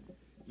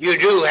 you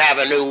do have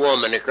a new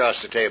woman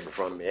across the table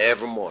from me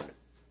every morning.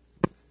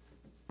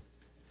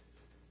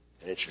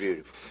 And it's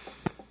beautiful.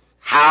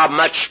 How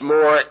much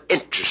more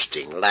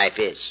interesting life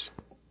is.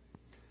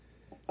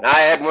 Now, I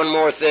had one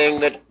more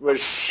thing that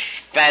was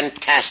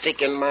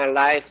fantastic in my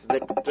life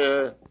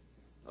that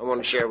I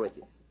want to share with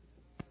you.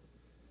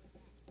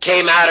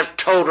 Came out of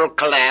total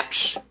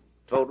collapse,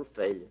 total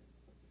failure.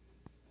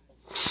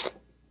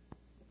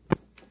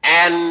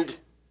 And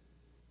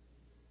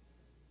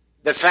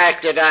the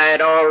fact that I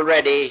had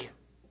already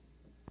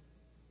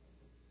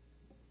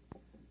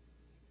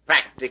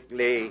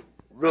practically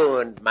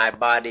ruined my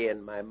body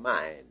and my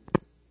mind.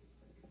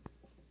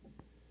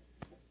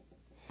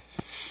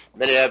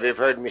 Many of you have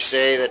heard me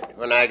say that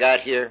when I got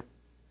here,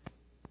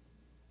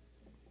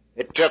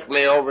 it took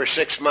me over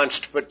 6 months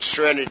to put the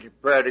Serenity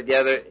Prayer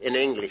together in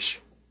English.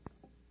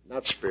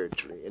 Not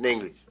spiritually, in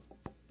English.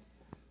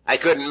 I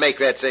couldn't make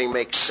that thing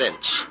make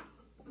sense.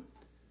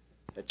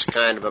 That's the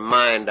kind of a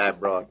mind I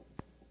brought.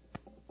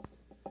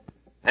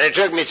 And it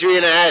took me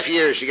 3.5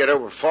 years to get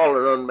over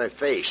falling on my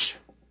face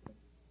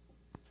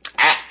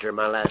after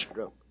my last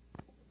stroke.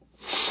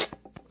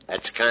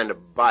 That's the kind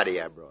of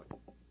body I brought.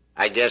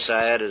 I guess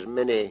I had as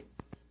many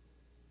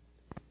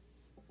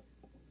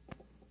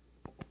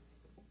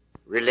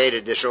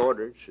related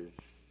disorders as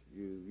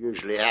you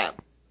usually have.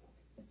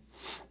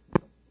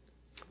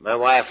 My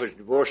wife was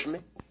divorcing me.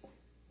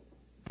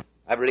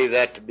 I believe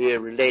that to be a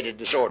related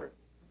disorder.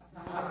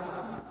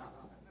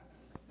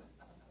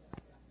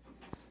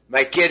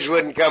 My kids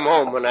wouldn't come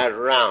home when I was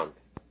around.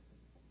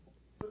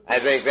 I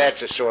think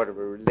that's a sort of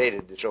a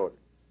related disorder.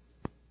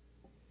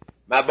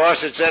 My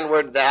boss had sent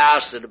word to the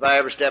house that if I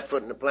ever step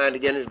foot in the plant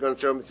again, he's going to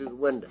throw me through the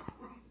window.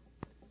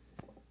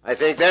 I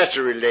think that's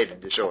a related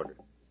disorder.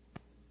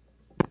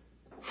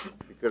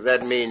 Because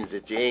that means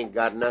that you ain't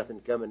got nothing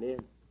coming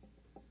in.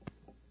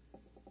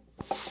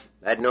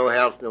 I had no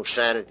health, no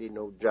sanity,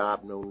 no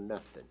job, no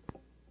nothing.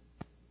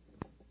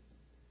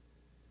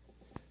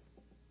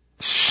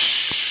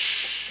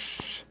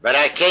 But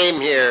I came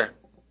here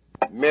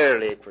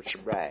merely for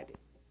sobriety.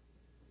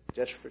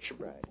 Just for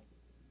sobriety.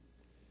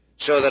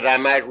 So that I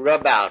might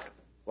rub out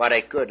what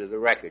I could of the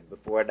record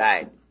before I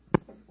died.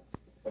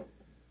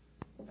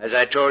 As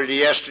I told you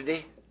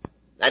yesterday,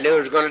 I knew I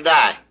was going to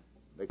die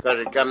because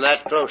it come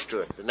that close to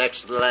it, the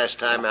next to the last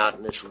time out,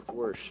 and this was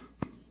worse.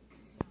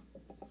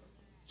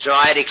 So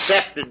I'd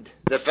accepted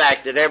the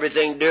fact that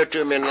everything dear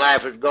to me in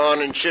life was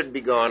gone and should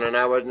be gone, and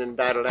I wasn't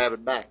entitled to have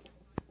it back.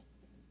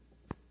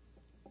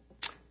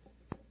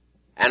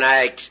 And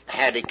I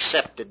had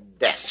accepted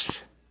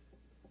death.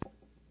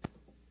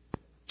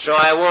 So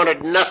I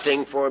wanted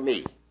nothing for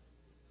me,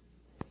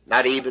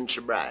 not even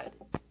sobriety.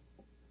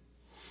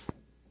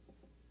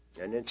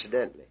 And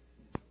incidentally,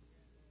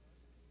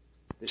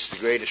 this is the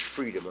greatest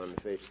freedom on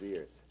the face of the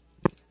earth.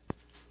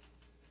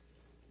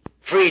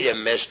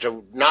 Freedom is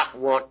to not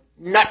want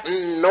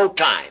nothing, no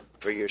time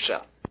for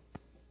yourself.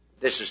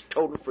 This is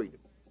total freedom.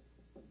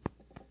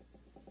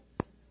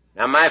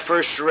 Now, my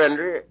first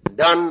surrender,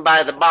 done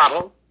by the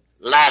bottle,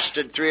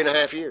 lasted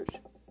 3.5 years.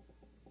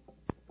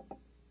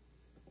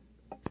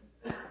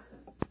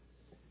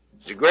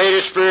 It's the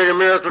greatest period of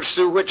miracles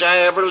through which I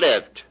ever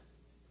lived.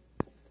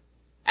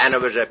 And it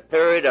was a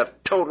period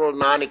of total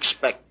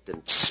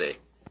non-expectancy.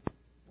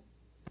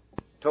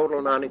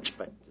 Total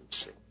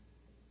non-expectancy.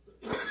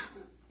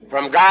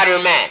 From God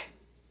or man.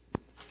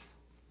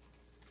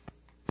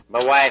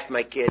 My wife,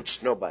 my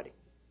kids, nobody.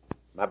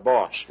 My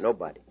boss,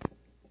 nobody.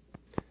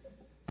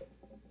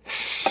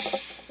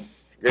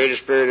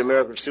 Greatest period of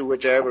miracles through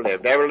which I ever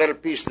lived. Every little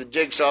piece of the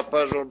jigsaw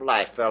puzzle of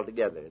life fell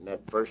together in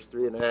that first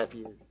 3.5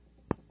 years.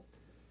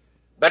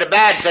 But a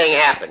bad thing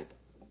happened.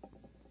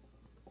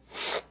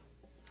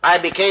 I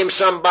became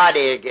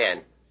somebody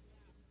again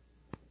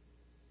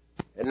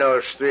in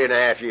those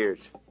 3.5 years.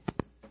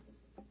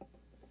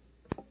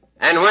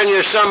 And when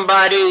you're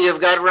somebody,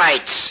 you've got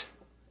rights.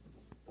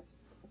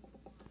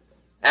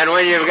 And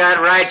when you've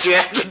got rights, you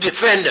have to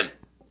defend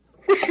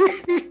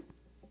them.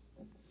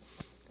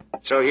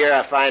 So here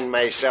I find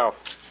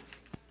myself,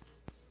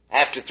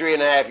 after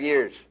 3.5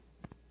 years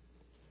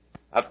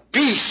of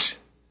peace,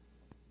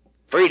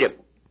 freedom,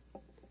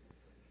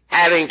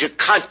 having to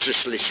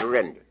consciously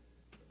surrender.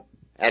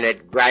 And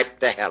it griped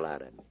the hell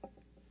out of me.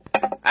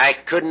 I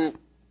couldn't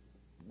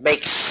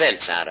make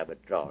sense out of it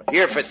at all.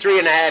 Here for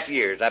 3.5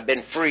 years, I've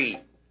been free.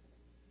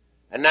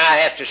 And now I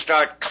have to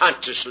start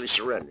consciously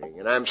surrendering.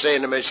 And I'm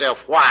saying to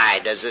myself, why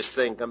does this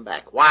thing come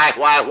back? Why?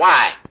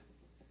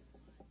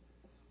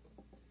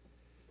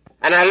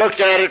 And I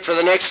looked at it for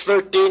the next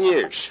 13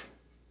 years.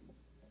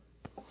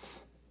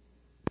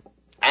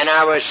 And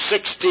I was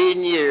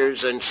 16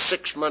 years and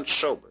 6 months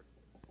sober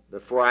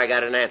before I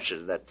got an answer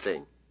to that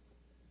thing.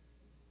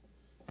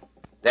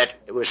 That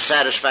it was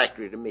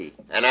satisfactory to me.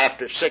 And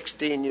after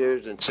 16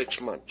 years and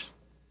 6 months,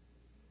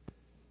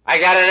 I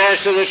got an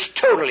answer that's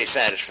totally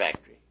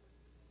satisfactory.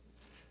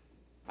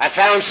 I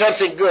found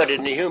something good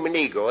in the human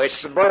ego.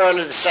 It's the burr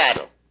under the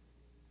saddle.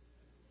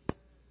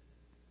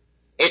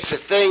 It's the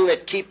thing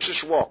that keeps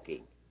us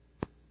walking.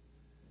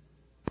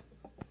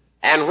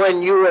 And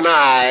when you and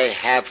I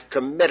have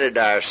committed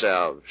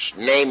ourselves,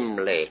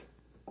 namely,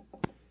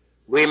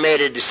 we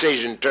made a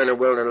decision to turn our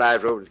will and our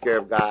lives over to the care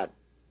of God.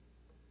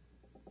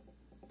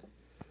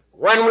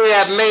 When we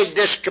have made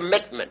this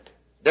commitment,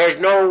 there's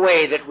no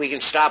way that we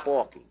can stop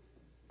walking.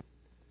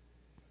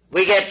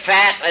 We get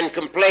fat and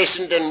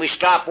complacent and we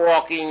stop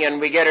walking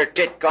and we get our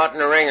tit caught in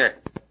a wringer.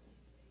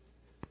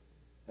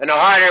 And the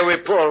harder we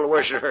pull, the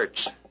worse it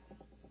hurts.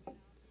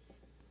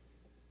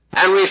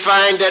 And we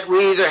find that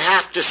we either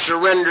have to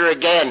surrender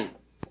again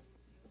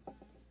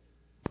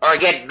or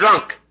get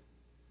drunk.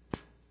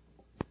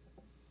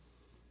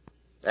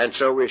 And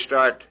so we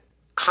start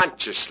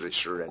consciously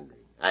surrendering.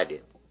 I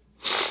did.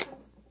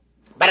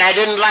 But I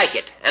didn't like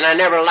it, and I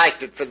never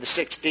liked it for the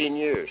 16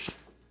 years,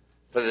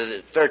 for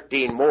the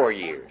 13 more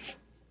years,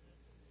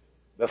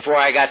 before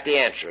I got the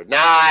answer.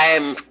 Now I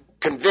am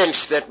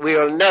convinced that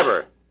we'll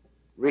never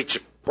reach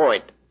a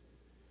point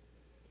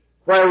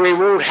where we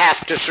won't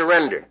have to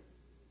surrender.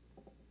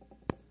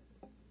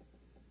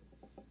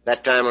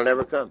 That time will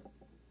never come.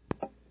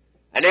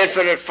 An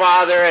infinite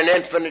father, an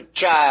infinite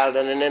child,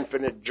 and an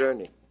infinite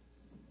journey.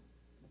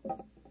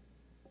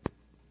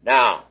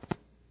 Now,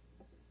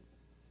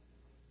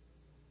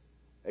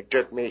 it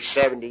took me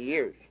 70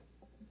 years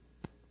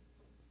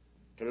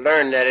to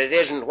learn that it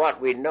isn't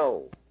what we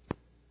know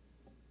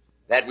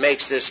that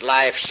makes this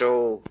life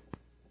so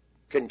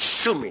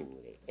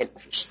consumingly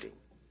interesting.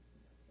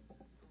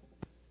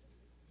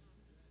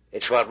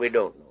 It's what we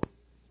don't know.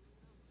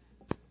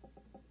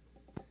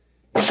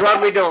 It's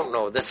what we don't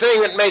know. The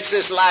thing that makes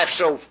this life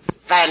so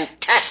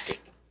fantastic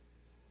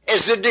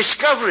is the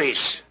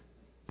discoveries.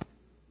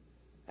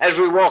 as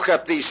we walk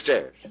up these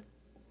stairs.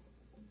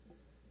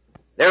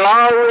 There'll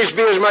always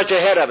be as much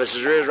ahead of us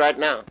as there is right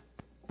now.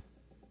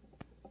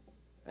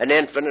 An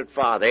infinite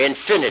Father,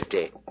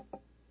 infinity.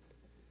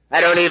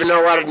 I don't even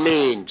know what it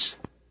means.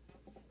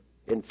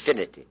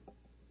 Infinity.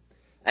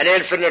 An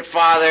infinite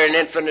Father, an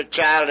infinite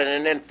child, and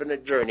an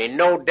infinite journey.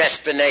 No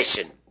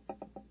destination.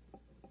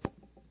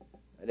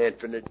 An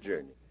infinite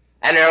journey.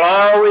 And there'll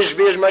always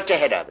be as much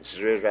ahead of us as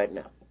there is right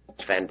now.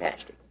 It's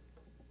fantastic.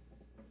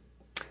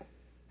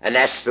 And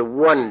that's the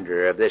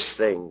wonder of this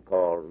thing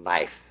called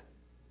life.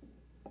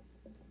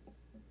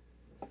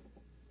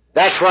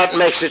 That's what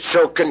makes it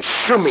so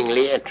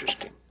consumingly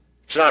interesting.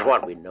 It's not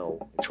what we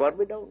know. It's what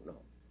we don't know.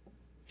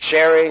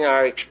 Sharing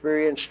our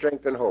experience,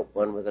 strength, and hope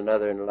one with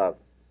another in love.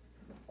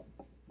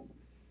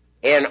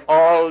 In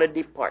all the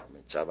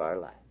departments of our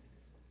life.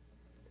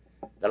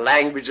 The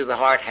language of the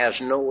heart has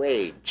no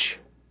age.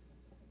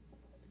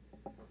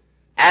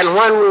 And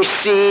when we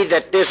see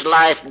that this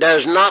life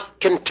does not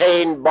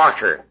contain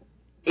barter,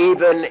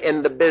 even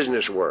in the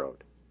business world,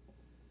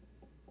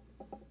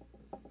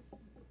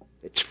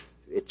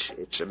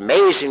 it's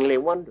amazingly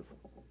wonderful.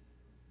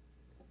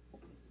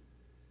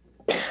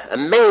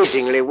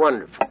 Amazingly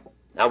wonderful.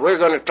 Now we're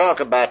going to talk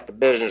about the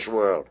business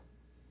world.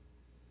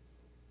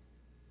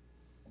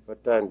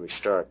 What time do we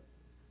start?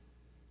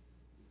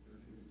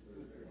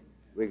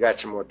 We got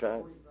some more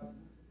time?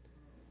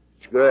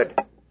 It's good.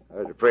 I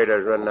was afraid I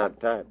was running out of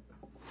time.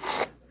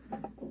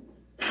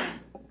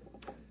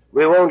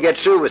 We won't get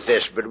through with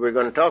this, but we're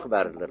going to talk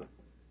about it a little.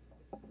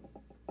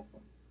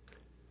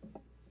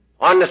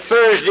 On the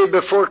Thursday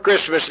before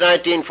Christmas,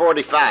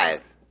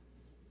 1945,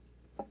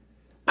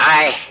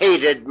 I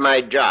hated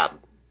my job.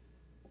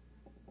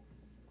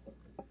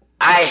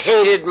 I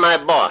hated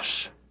my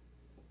boss.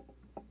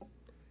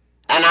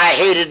 And I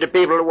hated the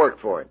people who worked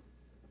for him.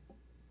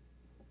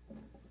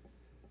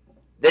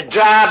 The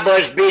job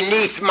was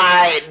beneath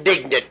my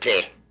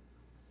dignity.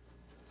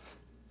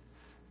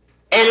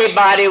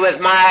 Anybody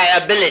with my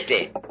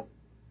ability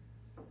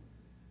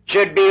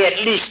should be at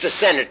least a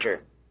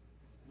senator,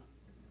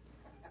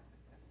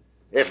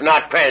 if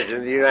not president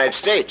of the United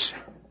States.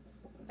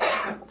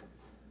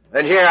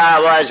 And here I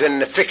was in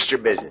the fixture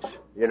business,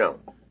 you know.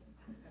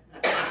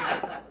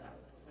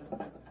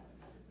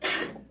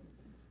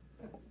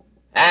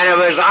 And it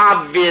was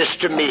obvious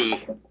to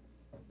me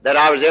that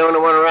I was the only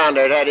one around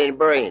there that had any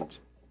brains.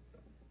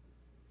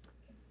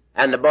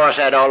 And the boss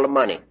had all the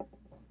money.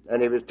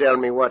 And he was telling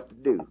me what to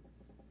do.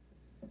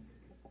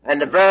 And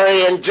the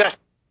very injustice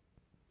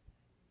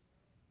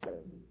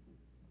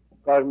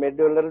caused me to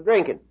do a little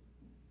drinking.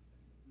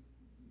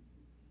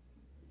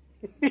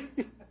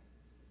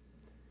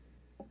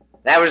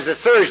 That was the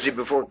Thursday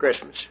before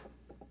Christmas.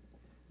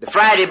 The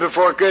Friday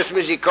before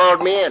Christmas, he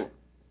called me in.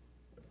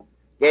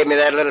 Gave me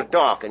that little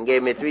talk and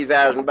gave me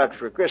 $3,000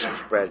 for a Christmas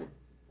present.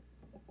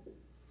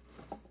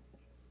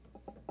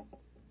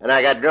 And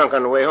I got drunk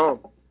on the way home.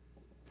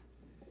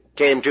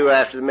 Came to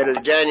after the middle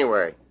of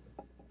January.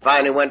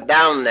 Finally went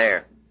down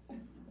there.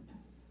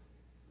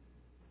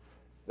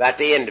 About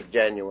the end of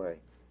January.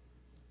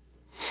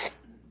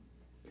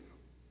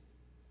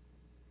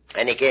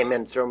 And he came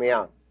in and threw me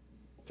out.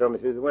 Threw me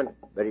through the window,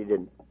 but he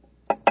didn't.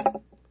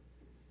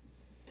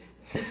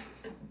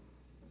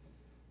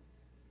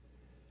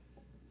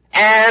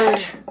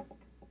 And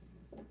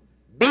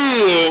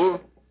being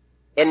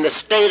in the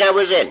state I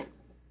was in,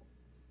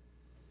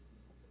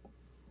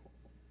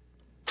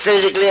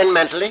 physically and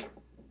mentally,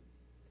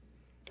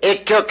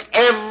 it took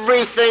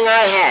everything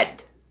I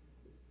had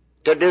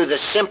to do the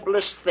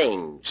simplest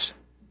things.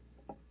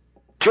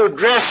 To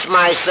dress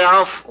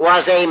myself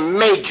was a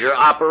major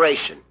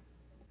operation.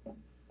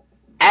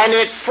 And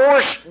it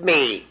forced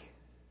me,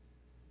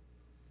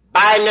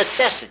 by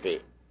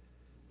necessity,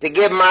 to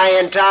give my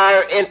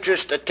entire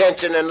interest,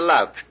 attention, and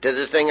love to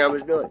the thing I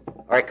was doing,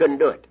 or I couldn't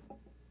do it.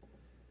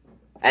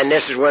 And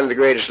this is one of the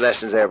greatest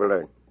lessons I ever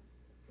learned.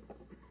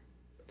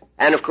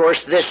 And of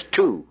course, this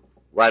too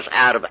was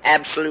out of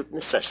absolute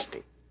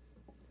necessity.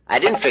 I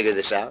didn't figure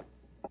this out.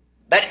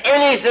 But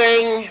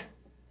anything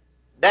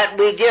that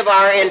we give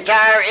our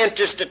entire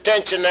interest,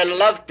 attention, and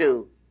love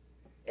to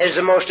is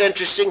the most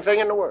interesting thing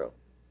in the world.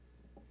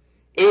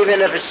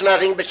 Even if it's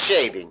nothing but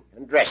shaving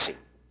and dressing.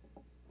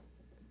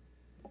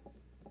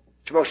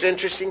 It's the most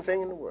interesting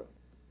thing in the world.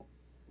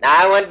 Now,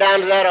 I went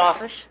down to that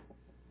office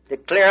to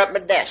clear up my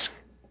desk.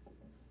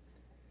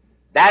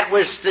 That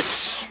was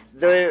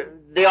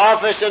the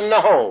office and the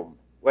home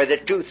were the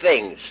two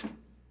things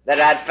that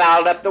I'd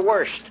fouled up the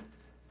worst.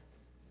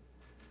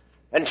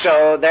 And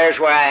so there's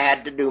where I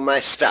had to do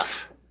my stuff.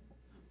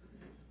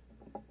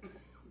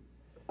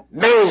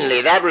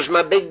 Mainly, that was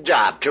my big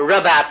job, to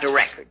rub out the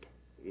record,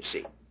 you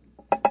see.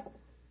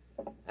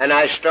 And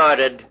I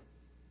started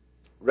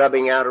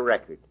rubbing out a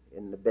record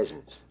in the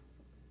business.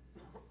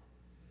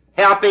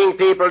 Helping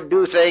people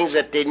do things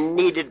that they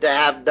needed to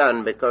have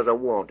done because I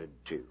wanted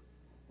to.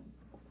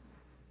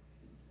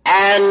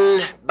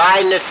 And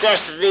by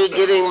necessity,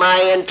 giving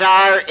my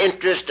entire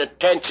interest,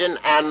 attention,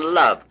 and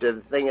love to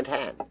the thing at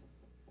hand.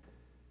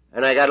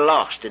 And I got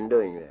lost in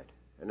doing that.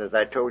 And as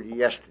I told you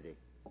yesterday,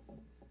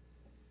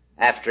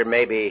 after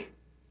maybe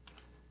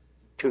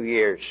 2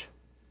 years,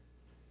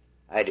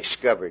 I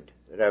discovered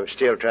that I was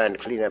still trying to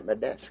clean up my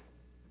desk.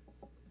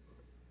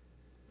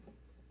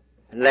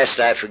 And lest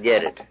I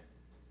forget it,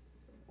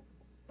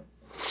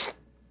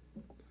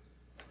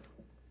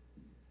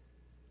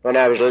 when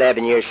I was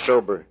 11 years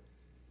sober,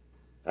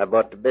 I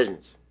bought the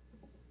business.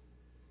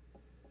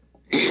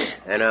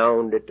 And I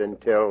owned it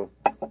until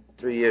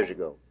 3 years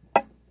ago,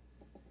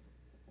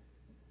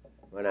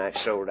 when I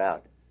sold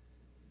out.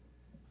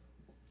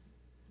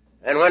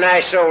 And when I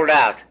sold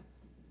out,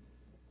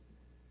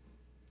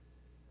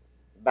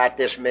 about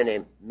this many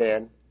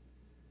men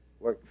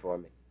worked for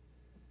me.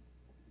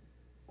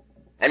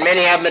 And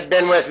many of them had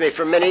been with me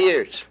for many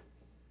years.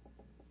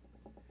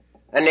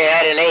 And they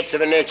had 1/8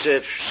 of an inch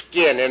of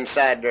skin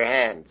inside their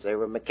hands. They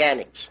were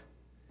mechanics.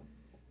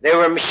 They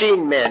were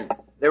machine men.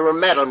 They were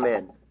metal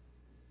men.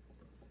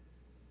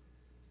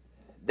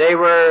 They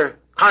were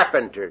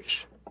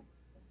carpenters.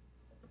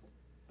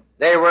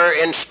 They were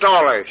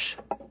installers.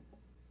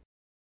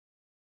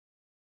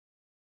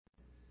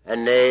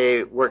 And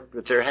they worked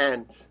with their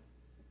hands.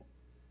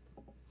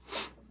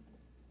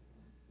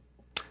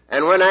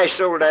 And when I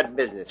sold that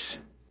business,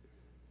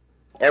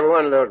 every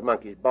one of those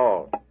monkeys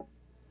bawled.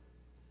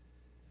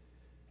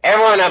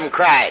 Every one of them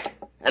cried,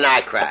 and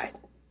I cried.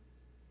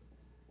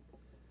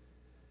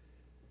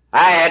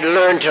 I had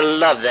learned to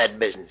love that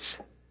business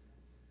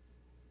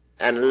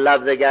and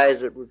love the guys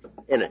that were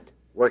in it,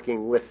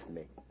 working with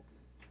me.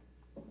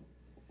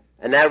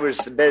 And that was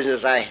the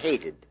business I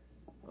hated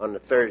on the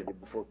Thursday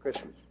before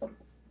Christmas.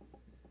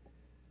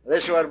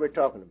 This is what we're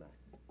talking about.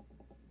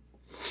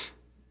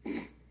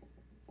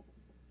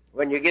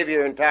 When you give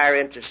your entire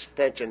interest,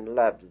 attention, and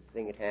love to the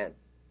thing at hand,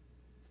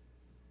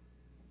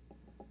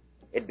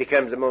 it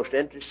becomes the most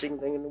interesting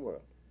thing in the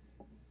world.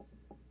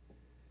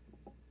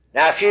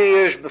 Now, a few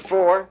years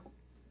before,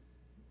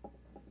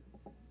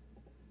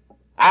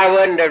 I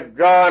wouldn't have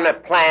drawn a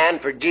plan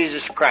for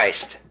Jesus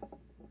Christ.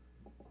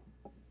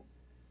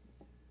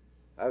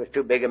 I was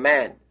too big a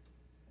man.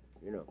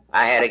 You know,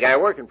 I had a guy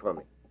working for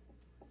me.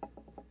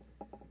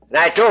 And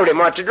I told him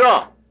what to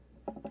draw.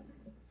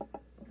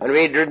 And if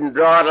he didn't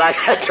draw it like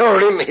I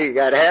told him, he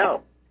got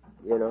hell,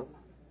 you know.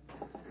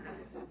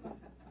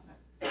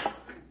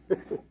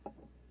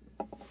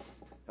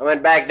 I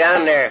went back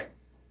down there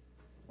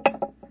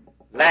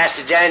last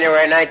of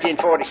January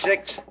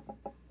 1946,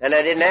 and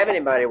I didn't have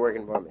anybody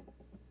working for me.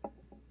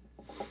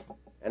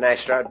 And I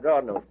started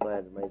drawing those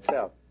plans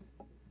myself.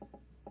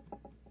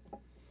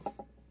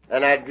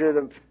 And I drew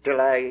them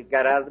till I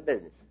got out of the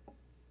business.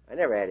 I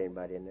never had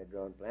anybody in there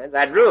drawing plans.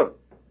 I drew them.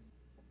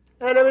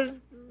 And it was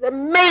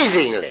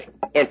amazingly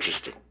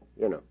interesting,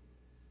 you know.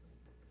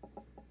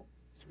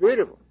 It's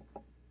beautiful.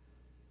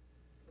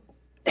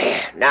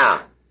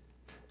 Now,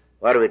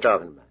 what are we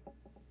talking about?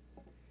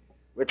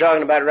 We're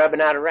talking about rubbing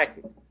out a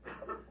record.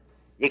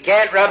 You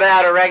can't rub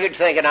out a record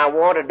thinking I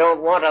want or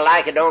don't want, I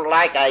like or don't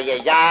like,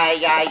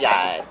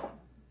 yah.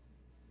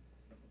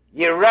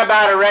 You rub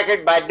out a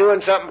record by doing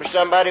something for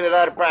somebody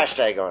without a price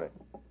tag on it.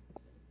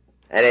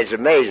 And it's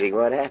amazing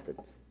what happens.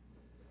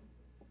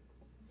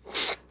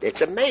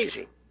 It's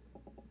amazing.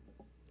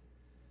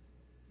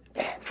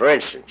 For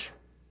instance,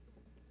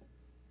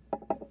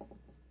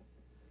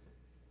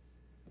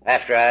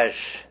 after I've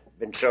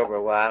been sober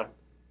a while,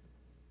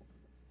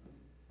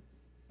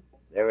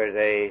 there was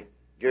a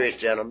Jewish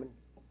gentleman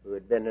who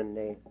had been in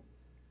the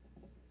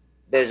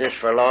business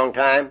for a long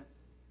time,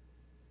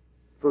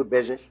 food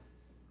business,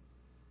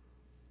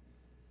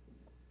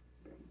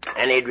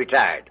 and he'd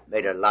retired,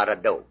 made a lot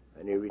of dough,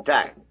 and he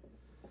retired.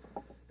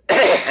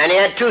 And he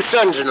had 2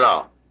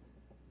 sons-in-law.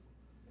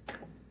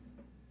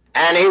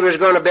 And he was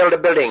going to build a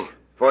building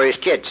for his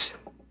kids,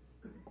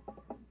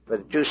 for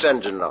the 2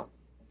 sons-in-law.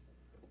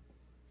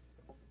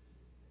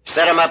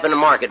 Set them up in the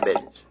market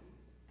business.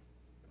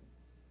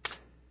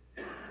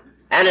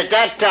 And at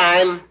that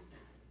time,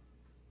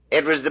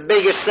 it was the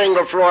biggest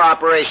single-floor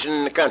operation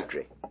in the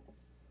country.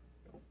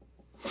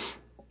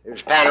 It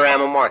was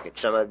Panorama Market.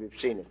 Some of you have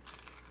seen it.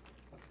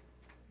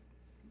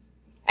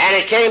 And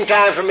it came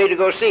time for me to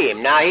go see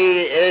him. Now,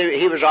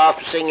 he was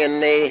officing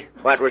in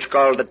what was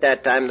called at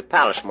that time the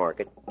Palace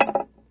Market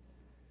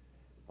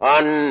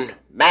on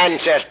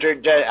Manchester,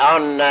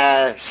 on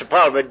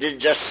Sepulveda,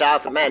 just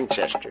south of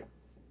Manchester.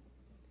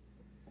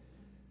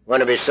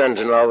 One of his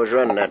sons-in-law was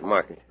running that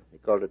market. They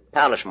called it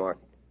Palace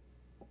Market.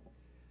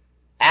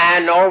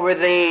 And over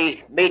the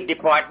meat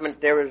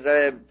department, there was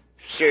a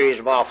series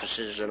of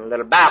offices and a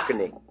little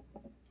balcony.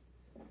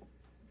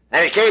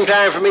 And it came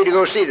time for me to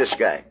go see this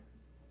guy.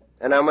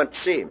 And I went to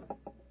see him.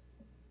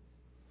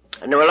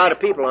 And there were a lot of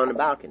people on the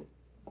balcony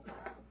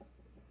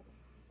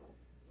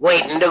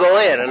waiting to go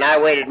in. And I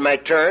waited my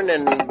turn,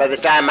 and by the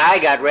time I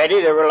got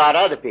ready, there were a lot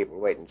of other people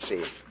waiting to see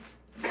him.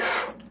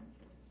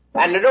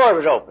 And the door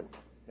was open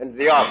into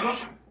the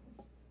office.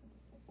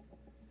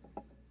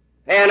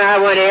 And I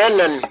went in,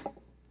 and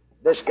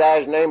this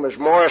guy's name was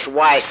Morris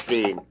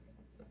Weinstein.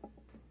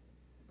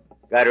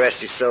 God rest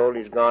his soul,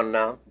 he's gone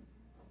now.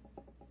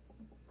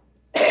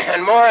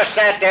 And Morris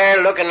sat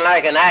there looking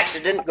like an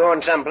accident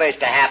going someplace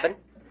to happen.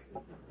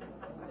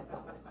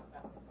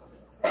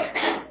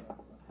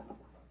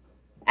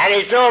 And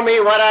he told me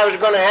what I was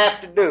going to have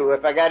to do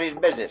if I got his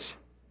business.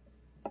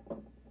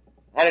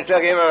 And it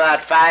took him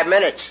about 5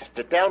 minutes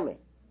to tell me.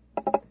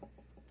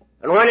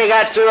 And when he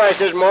got through, I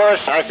says,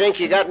 Morris, I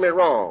think you got me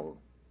wrong.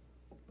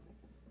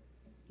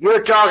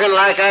 You're talking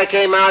like I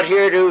came out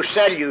here to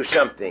sell you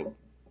something.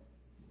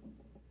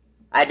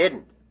 I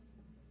didn't.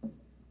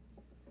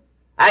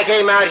 I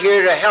came out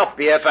here to help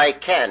you if I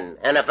can.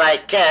 And if I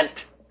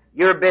can't,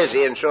 you're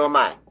busy and so am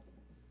I.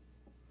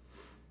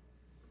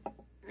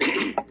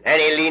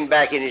 And he leaned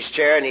back in his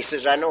chair and he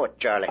says, I know it,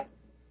 Charlie.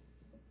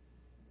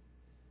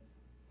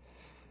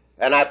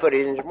 And I put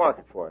it in his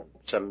market for him,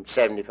 some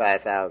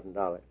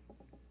 $75,000.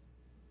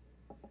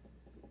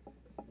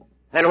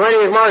 And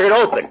when his market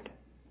opened,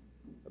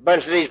 a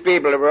bunch of these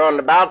people that were on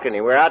the balcony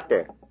were out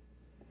there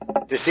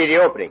to see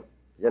the opening,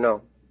 you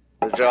know.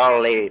 That's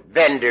all the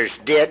vendors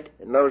did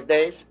in those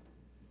days.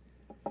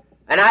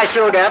 And I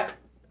showed up,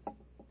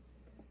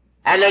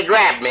 and they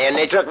grabbed me, and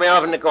they took me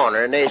off in the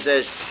corner, and they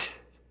says,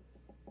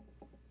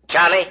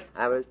 Charlie,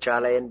 I was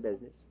Charlie in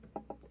business,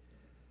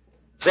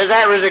 says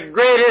that was the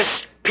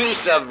greatest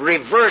piece of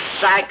reverse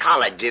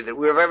psychology that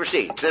we've ever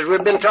seen. Says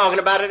we've been talking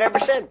about it ever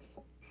since.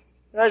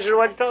 And I said,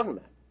 what are you talking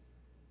about?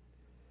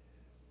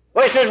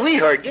 Well, he says, we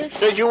heard you.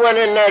 Says you went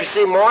in there to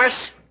see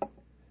Morris,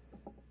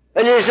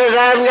 and you says,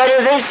 I haven't got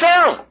anything to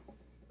sell.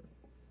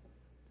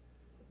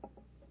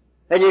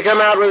 And you come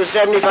out with a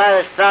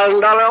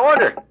 $75,000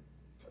 order.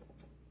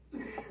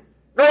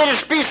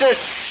 Greatest piece of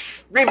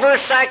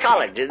reverse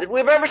psychology that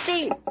we've ever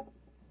seen.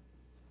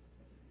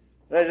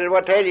 I said,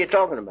 what the hell are you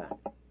talking about?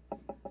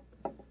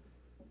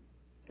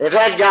 If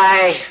that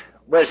guy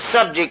was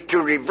subject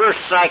to reverse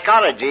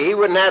psychology, he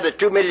wouldn't have the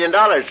 $2 million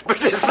to put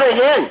this thing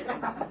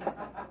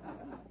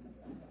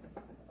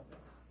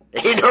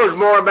in. He knows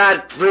more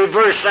about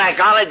reverse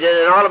psychology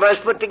than all of us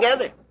put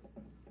together.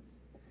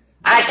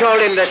 I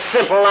told him the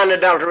simple,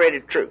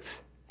 unadulterated truth,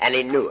 and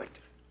he knew it.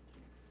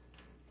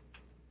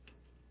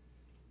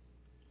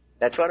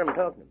 That's what I'm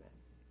talking about.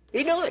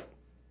 He knew it.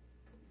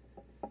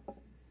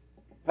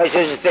 I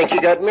says, you think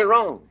you got me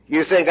wrong.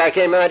 You think I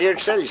came out here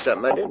to sell you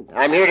something. I didn't.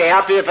 I'm here to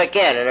help you if I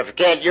can, and if I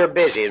can't, you're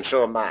busy, and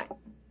so am I.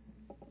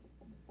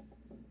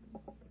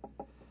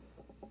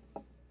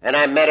 And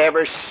I meant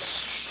every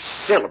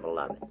syllable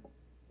of it,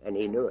 and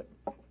he knew it.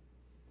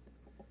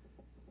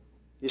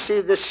 You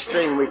see, this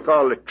thing we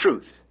call the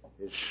truth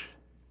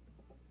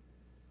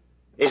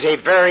is a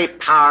very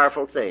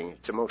powerful thing.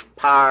 It's the most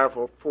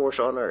powerful force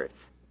on earth.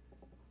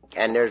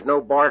 And there's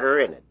no barter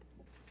in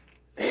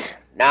it.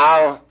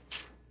 Now,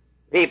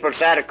 people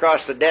sat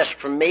across the desk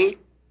from me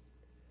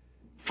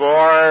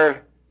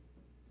for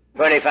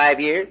 25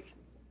 years.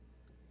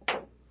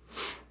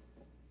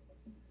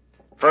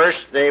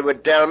 First, they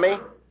would tell me,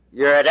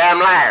 you're a damn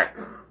liar.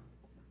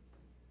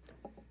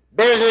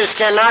 Business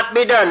cannot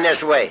be done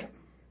this way.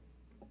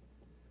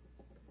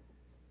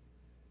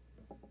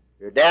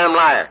 You're a damn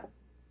liar.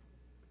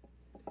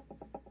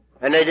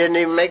 And they didn't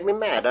even make me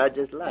mad. I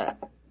just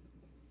laughed.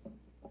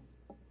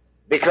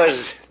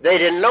 Because they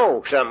didn't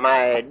know something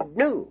I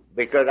knew.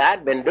 Because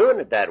I'd been doing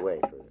it that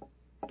way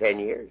for 10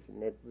 years.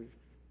 And it was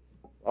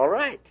all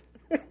right.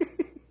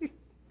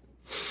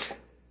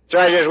 So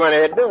I just went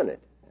ahead doing it.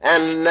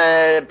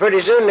 And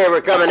pretty soon they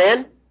were coming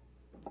in.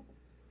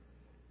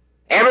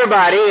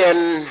 Everybody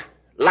in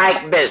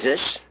like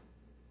business.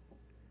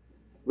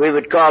 We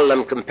would call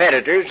them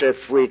competitors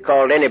if we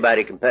called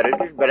anybody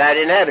competitors, but I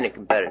didn't have any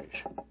competitors.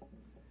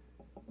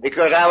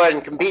 Because I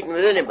wasn't competing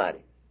with anybody.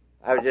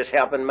 I was just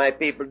helping my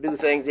people do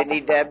things they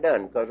need to have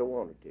done because I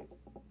wanted to.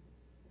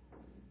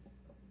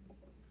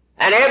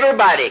 And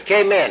everybody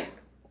came in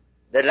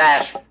the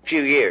last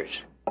few years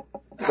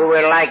who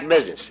were like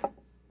business.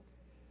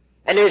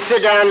 And they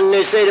sit down and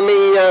they say to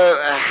me,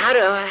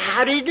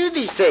 how do you do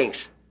these things?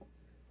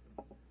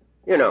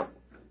 You know.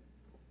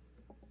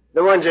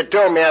 The ones that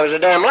told me I was a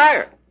damn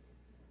liar.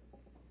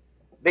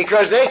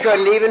 Because they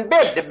couldn't even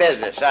bid the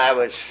business I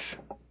was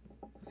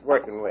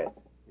working with,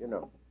 you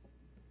know.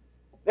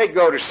 They'd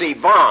go to see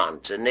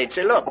Vaughn's and they'd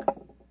say, look,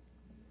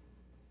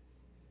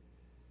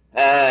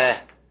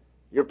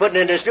 you're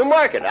putting in this new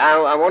market.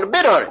 I want to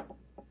bid on it.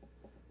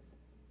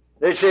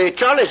 They'd say,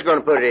 Charlie's going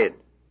to put it in.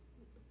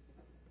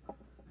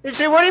 They'd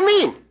say, what do you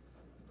mean?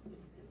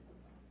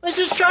 I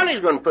says,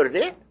 Charlie's going to put it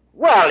in.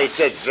 Well, he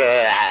says,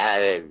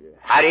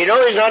 how do you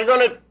know he's not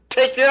going to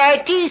take your eye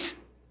teeth?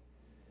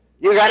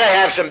 You got to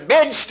have some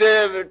bids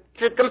to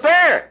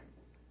compare.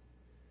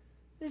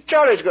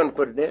 Charlie's going to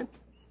put it in.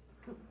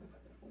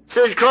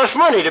 Says it costs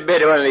money to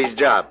bid one of these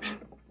jobs.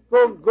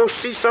 Go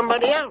see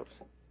somebody else.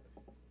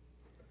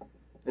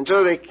 And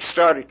so they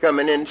started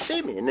coming in to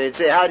see me, and they'd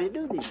say, how do you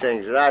do these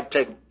things? And I'd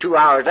take 2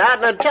 hours out,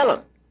 and I'd tell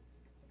them.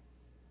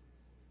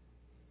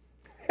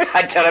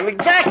 I'd tell them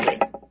exactly.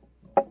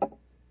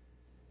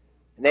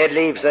 And they'd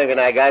leave thinking,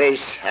 I got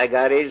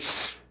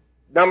his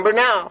number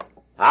now.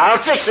 I'll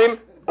fix him.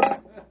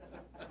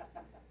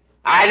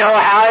 I know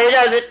how he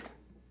does it.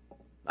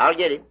 I'll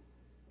get him.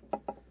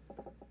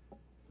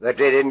 But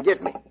they didn't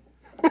get me.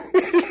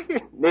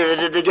 Neither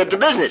did they get the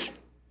business.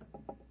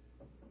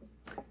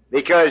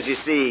 Because, you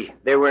see,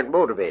 they weren't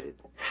motivated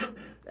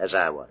as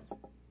I was.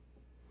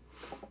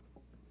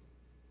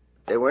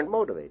 They weren't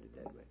motivated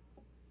that way.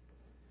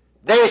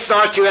 They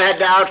thought you had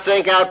to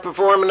outthink,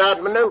 outperform, and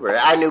outmaneuver.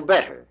 I knew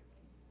better.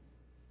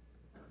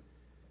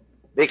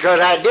 Because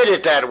I did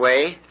it that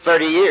way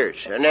 30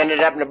 years and ended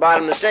up in the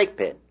bottom of the steak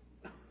pit.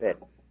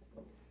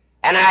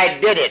 And I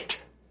did it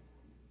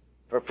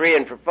for free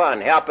and for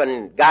fun,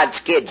 helping God's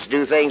kids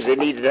do things they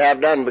needed to have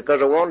done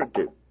because I wanted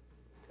to.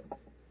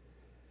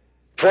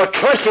 For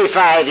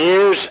 25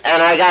 years,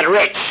 and I got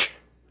rich.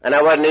 And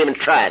I wasn't even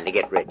trying to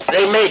get rich.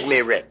 They made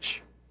me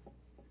rich.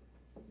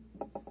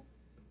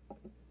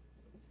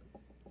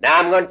 Now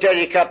I'm going to tell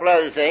you a couple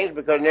other things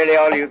because nearly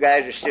all of you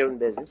guys are still in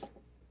business.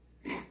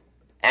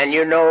 And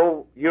you'll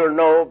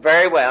know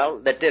very well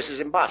that this is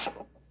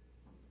impossible.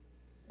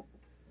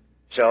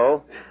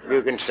 So,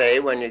 you can say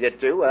when you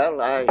get through,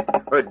 well, I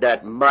heard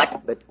that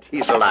mutt, but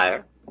he's a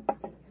liar.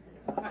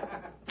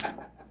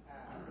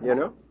 You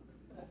know?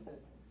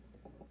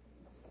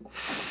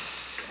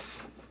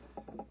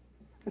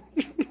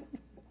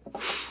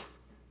 A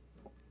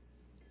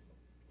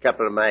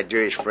couple of my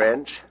Jewish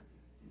friends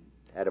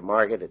had a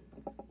market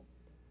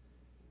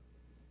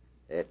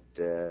at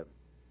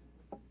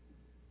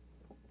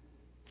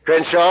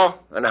Crenshaw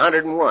and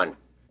 101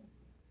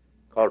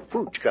 called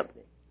Foods Company.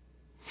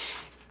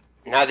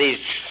 Now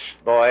these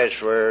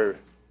boys were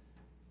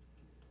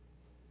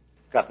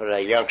a couple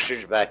of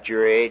youngsters about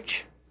your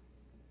age.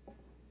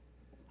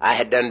 I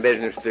had done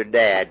business with their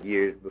dad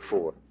years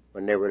before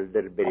when they were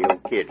little bitty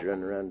old kids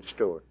running around the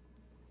store.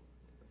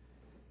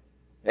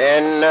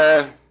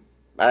 And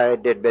I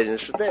did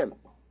business with them.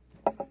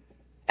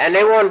 And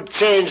they wanted to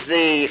change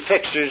the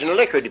fixtures in the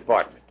liquor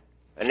department.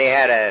 And they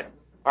had an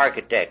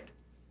architect,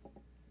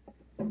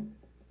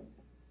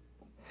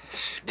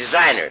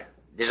 designer,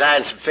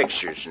 designed some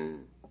fixtures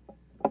and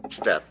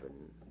stuff,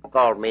 and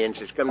called me and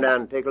says, come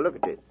down and take a look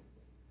at this.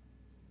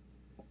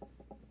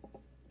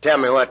 Tell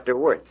me what they're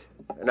worth.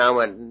 And I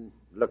went and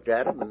looked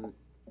at them, and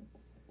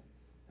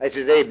I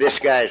said, Abe, this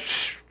guy's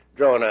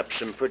drawing up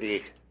some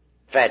pretty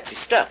fancy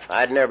stuff.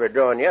 I'd never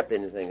drawn you up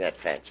anything that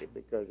fancy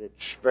because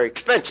it's very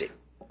expensive.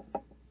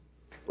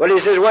 Well, he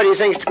says, what do you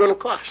think it's going to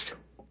cost?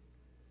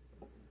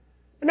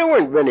 And there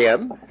weren't many of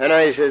them. And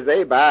I said,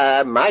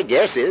 Abe, my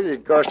guess is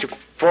it cost you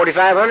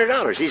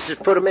 $4,500. He says,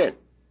 put them in.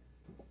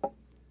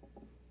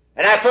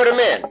 And I put them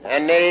in.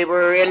 And they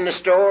were in the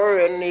store,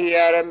 and he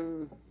had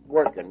them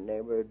working. They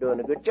were doing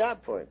a good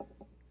job for him.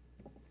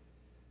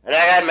 And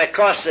I had my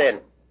costs in.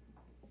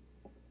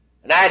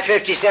 And I had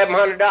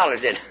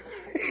 $5,700 in.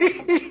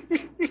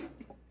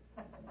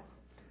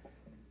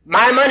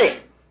 My money,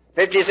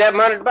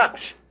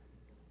 $5,700.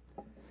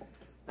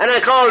 And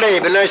I called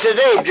Abe, and I said,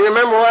 Abe, do you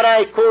remember what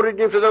I quoted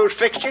you for those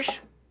fixtures?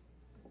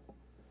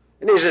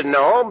 And he said,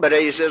 no, but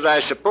he says,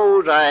 I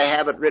suppose I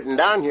have it written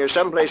down here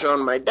someplace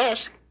on my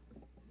desk.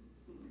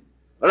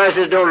 Well, I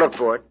says, don't look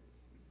for it.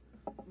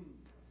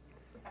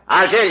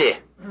 I'll tell you.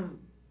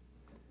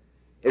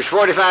 It's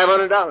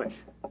 $4,500.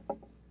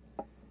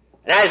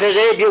 And I says,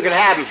 Abe, you can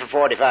have them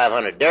for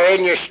 $4,500. They're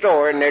in your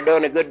store, and they're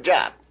doing a good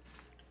job.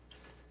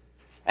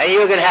 And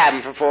you can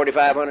have them for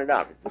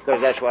 $4,500, because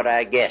that's what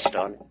I guessed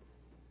on it.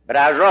 But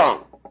I was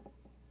wrong.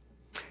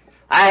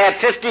 I had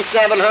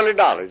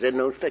 $5,700 in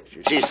those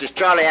fixtures. He says,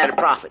 Charlie had a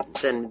profit and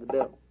send me the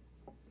bill.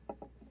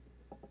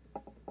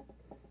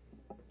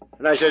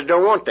 And I says,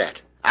 don't want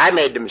that. I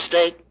made the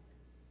mistake.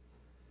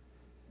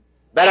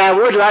 But I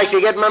would like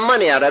to get my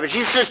money out of it.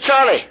 He says,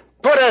 Charlie,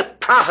 put a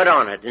profit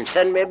on it and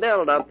send me a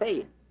bill and I'll pay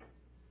you.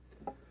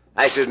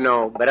 I says,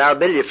 no, but I'll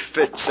bill you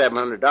for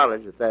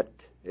 $5,700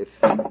 if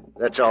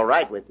that's all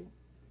right with you.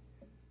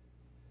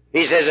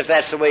 He says, if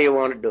that's the way you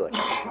want to do it.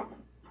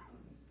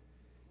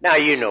 Now,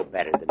 you know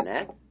better than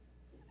that.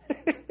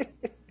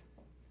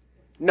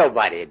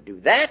 Nobody'd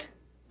do that.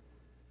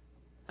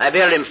 I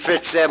billed him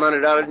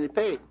 $5,700 and he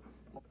paid.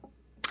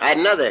 I had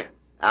another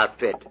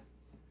outfit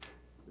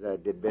that I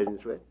did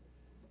business with.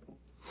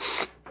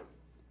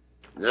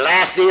 The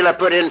last deal I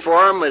put in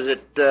for him was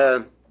at,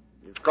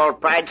 it's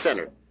called Pride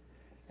Center.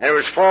 And it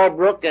was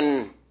Fallbrook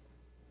and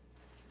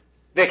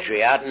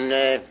Victory out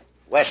in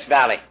West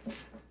Valley.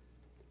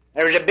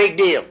 It was a big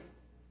deal.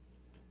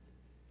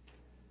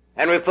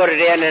 And we put it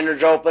in and it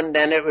was opened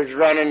and it was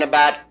running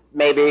about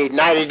maybe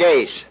 90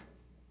 days.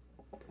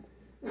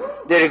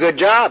 Did a good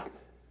job.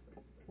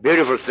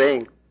 Beautiful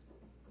thing.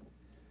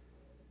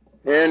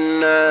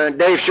 And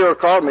Dave Shore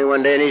called me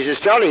one day and he says,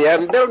 Charlie, you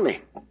haven't billed me.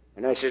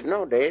 And I said,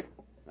 no, Dave,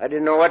 I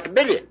didn't know what to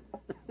bill you.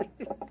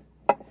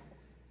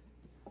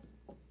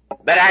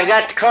 But I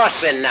got the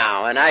costs in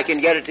now and I can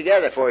get it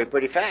together for you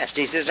pretty fast.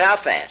 He says, how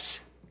fast?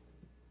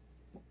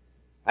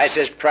 I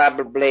says,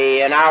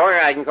 probably an hour,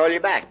 I can call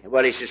you back.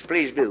 Well, he says,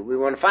 please do. We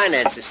want to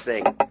finance this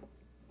thing.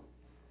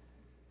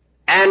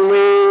 And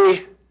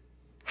we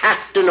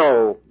have to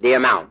know the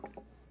amount.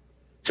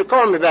 So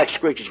call me back as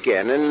quick as you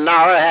can. In an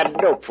hour, I had the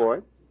dope for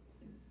it.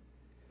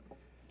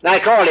 And I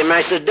called him, and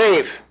I said,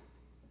 Dave,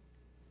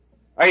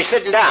 are you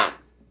sitting down?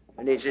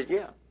 And he said,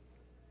 yeah.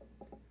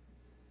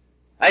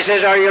 I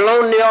says, are you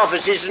alone in the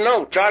office? He says,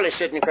 no, Charlie's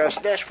sitting across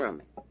the desk from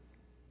me.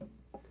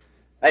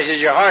 I says,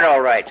 your heart all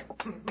right?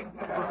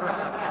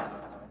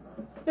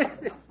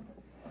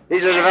 He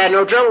says, I've had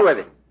no trouble with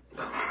it.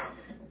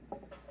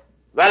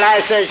 Well, I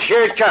says,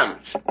 here it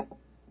comes.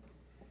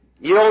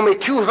 You owe me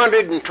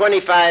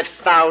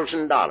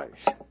 $225,000.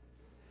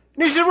 And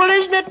he said, well,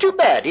 isn't that too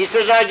bad? He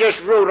says, I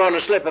just wrote on a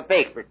slip of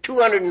paper,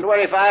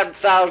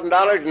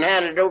 $225,000 and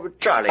handed it over to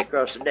Charlie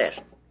across the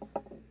desk.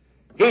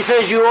 He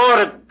says, you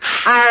ought to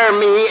hire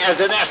me as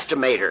an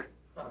estimator.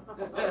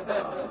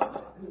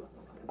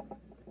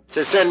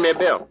 Says, send me a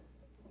bill.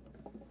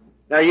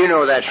 Now, you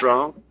know that's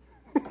wrong.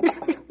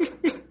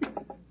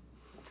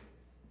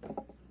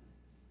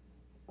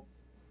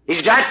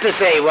 He's got to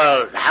say,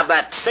 well, how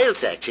about the sales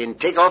tax? And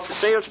take off the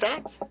sales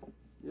tax?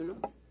 You know?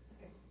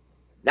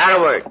 Not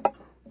a word.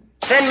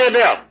 Send me a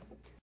bill.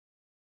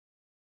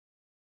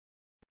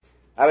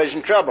 I was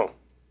in trouble.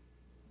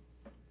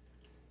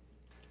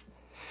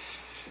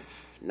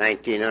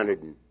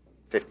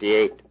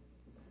 1958.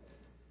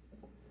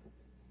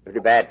 Pretty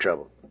bad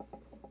trouble.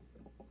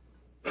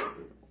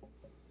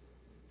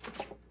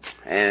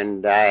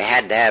 And I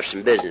had to have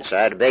some business.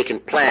 I had a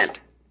vacant plant.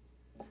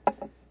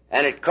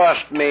 And it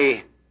cost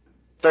me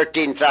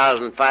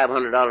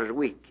 $13,500 a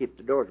week to keep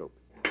the doors open.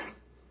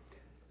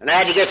 And I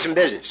had to get some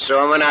business, so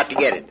I went out to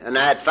get it. And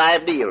I had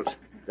 5 deals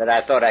that I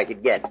thought I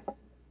could get.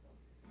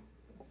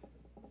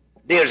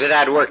 Deals that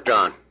I'd worked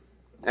on.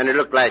 And it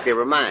looked like they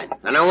were mine.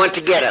 And I went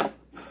to get them.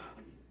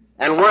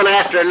 And one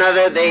after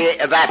another, they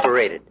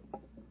evaporated.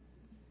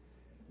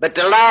 But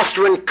the last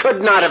one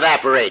could not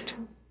evaporate.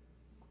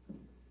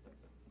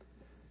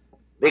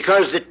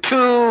 Because the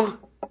 2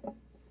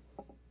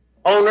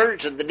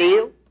 owners of the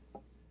deal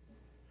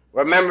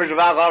were members of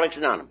Alcoholics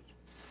Anonymous.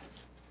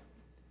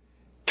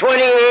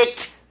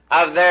 28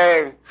 of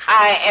their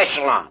high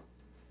echelon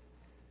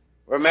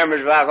were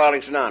members of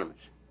Alcoholics Anonymous.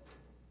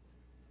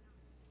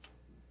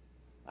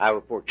 I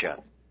was poor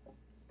chap.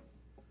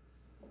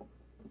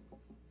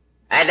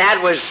 And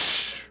that was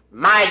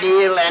my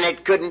deal, and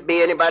it couldn't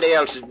be anybody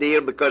else's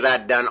deal because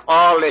I'd done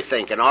all their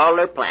thinking, all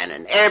their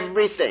planning,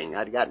 everything.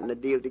 I'd gotten the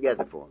deal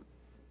together for them.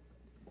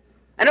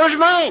 And it was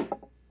mine.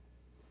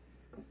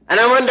 And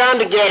I went down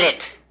to get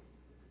it.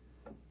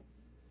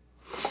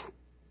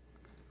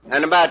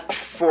 And about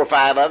 4 or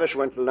 5 of us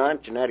went to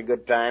lunch and had a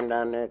good time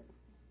down there at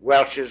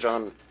Welch's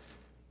on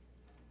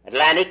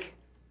Atlantic.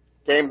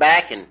 Came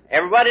back and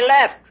everybody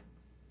laughed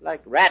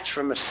like rats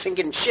from a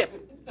sinking ship.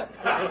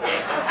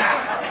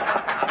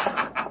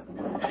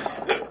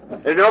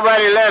 There's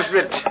nobody left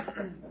but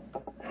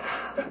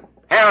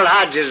Harold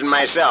Hodges and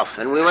myself.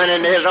 And we went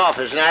into his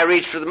office and I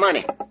reached for the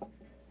money.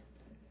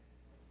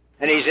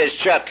 And he says,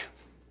 Chuck,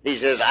 he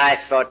says, I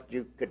thought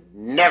you could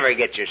never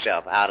get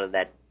yourself out of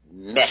that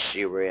mess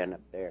you were in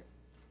up there.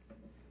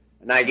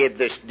 And I gave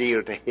this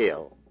deal to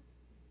Hill.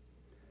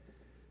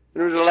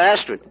 And it was the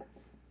last one.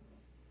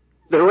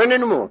 There weren't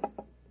any more.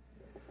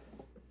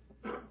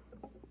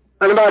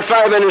 And about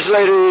 5 minutes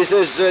later, he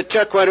says,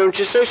 Chuck, why don't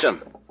you say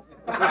something?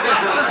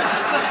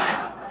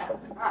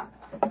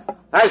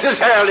 I says,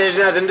 Harold, there's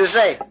nothing to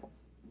say.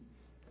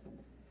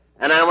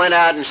 And I went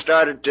out and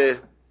started to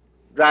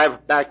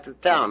drive back to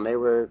town.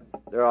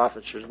 Their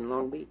office was in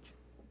Long Beach.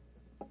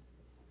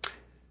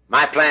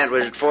 My plant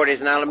was at 40th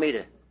and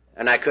Alameda,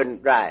 and I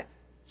couldn't drive,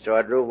 so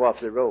I drove off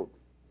the road.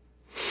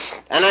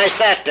 And I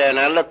sat there and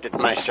I looked at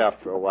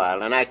myself for a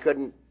while, and I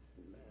couldn't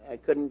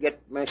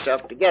get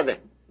myself together.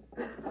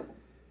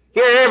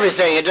 Here,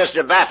 everything had just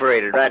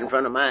evaporated right in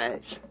front of my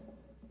eyes.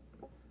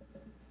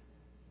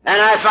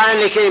 And I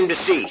finally came to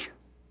see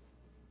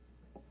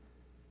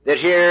that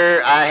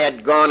here I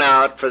had gone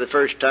out for the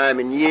first time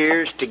in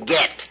years to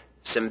get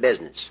some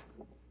business.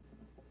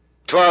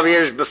 12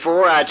 years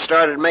before, I'd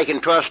started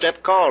making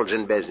 12-step calls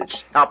in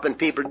business, helping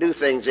people do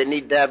things they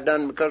need to have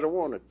done because I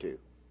wanted to.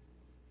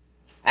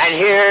 And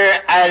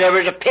here, there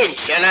was a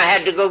pinch, and I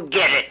had to go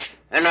get it.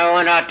 And I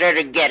went out there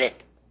to get it.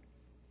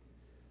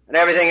 And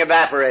everything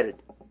evaporated.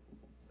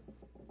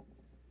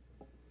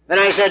 And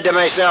I said to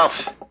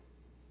myself,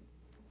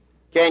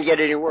 can't get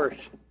any worse.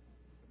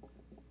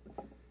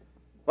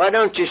 Why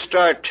don't you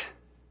start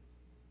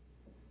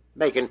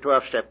making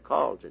 12-step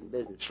calls in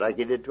business like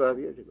you did 12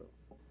 years ago?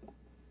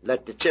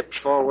 Let the chips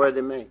fall where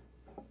they may.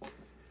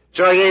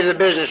 So I gave the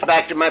business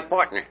back to my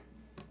partner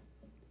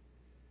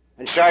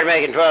and started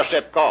making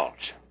 12-step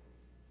calls.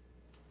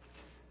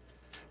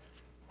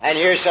 And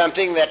here's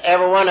something that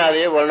every one of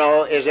you will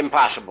know is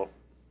impossible.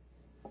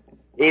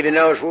 Even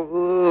those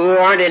who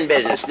aren't in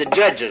business. The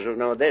judges will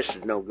know this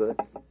is no good.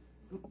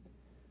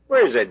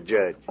 Where's that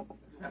judge?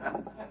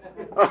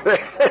 Oh,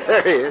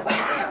 there he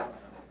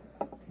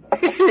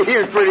is. He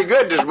was pretty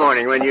good this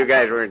morning when you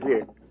guys weren't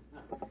here.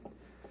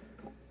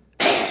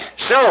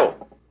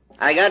 So,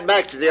 I got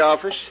back to the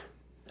office,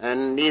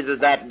 and either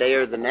that day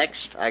or the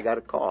next, I got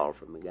a call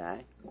from a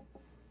guy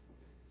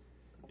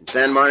in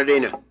San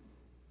Bernardino.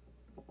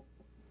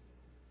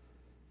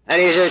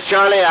 And he says,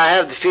 Charlie, I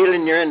have the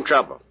feeling you're in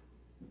trouble.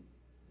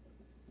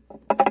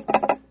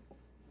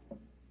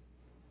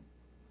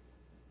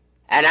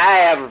 And I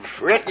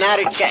have written out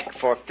a check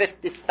for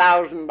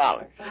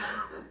 $50,000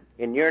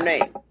 in your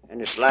name,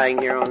 and it's lying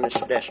here on this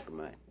desk of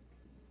mine.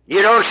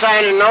 You don't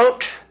sign a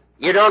note.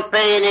 You don't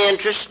pay any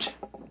interest.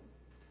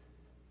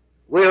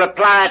 We'll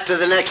apply it to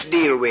the next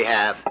deal we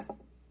have.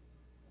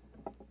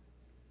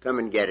 Come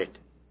and get it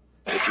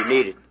if you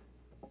need it.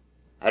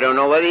 I don't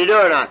know whether you do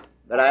or not,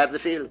 but I have the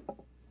feeling.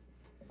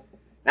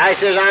 Now he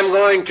says, I'm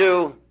going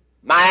to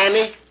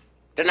Miami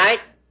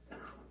tonight.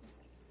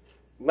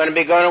 I'm going to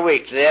be going a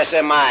week to the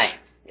SMI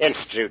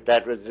Institute.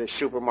 That was the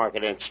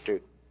Supermarket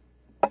Institute.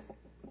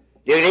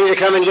 You can either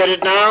come and get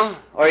it now,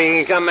 or you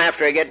can come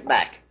after I get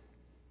back.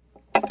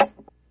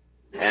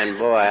 And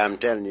boy, I'm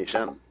telling you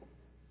something.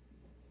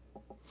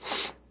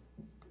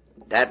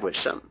 That was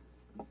something.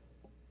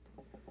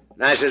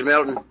 And I says,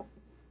 Milton,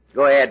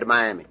 go ahead to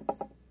Miami.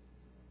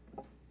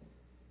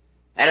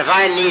 And if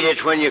I need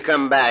it when you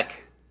come back,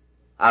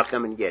 I'll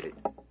come and get it.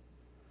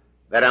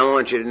 But I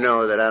want you to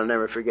know that I'll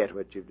never forget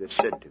what you've just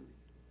said to me.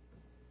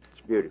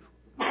 It's beautiful.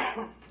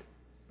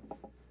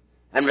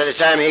 And by the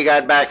time he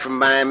got back from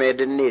Miami, I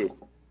didn't need it.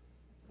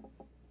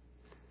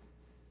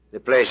 The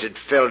place had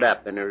filled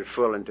up, and it was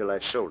full until I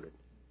sold it.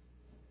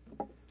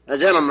 Now,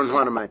 gentlemen,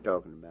 what am I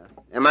talking about?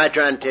 Am I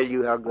trying to tell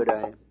you how good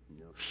I am?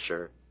 No,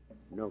 sir.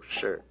 No,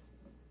 sir.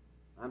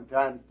 I'm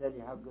trying to tell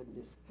you how good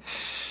this is.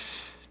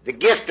 The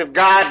gift of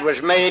God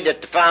was made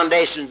at the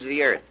foundations of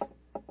the earth.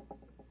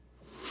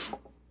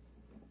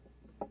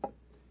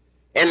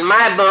 In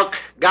my book,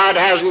 God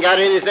hasn't got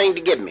anything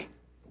to give me.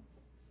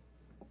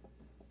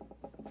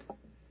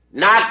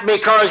 Not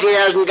because he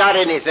hasn't got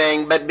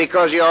anything, but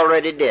because he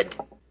already did.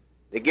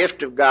 The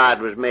gift of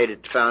God was made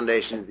at the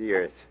foundation of the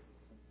earth.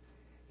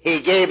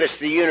 He gave us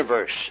the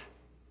universe.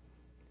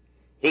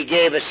 He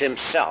gave us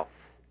himself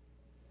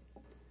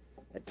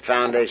at the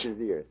foundation of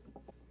the earth.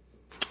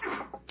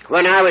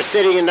 When I was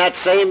sitting in that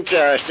same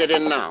chair I sit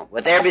in now,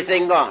 with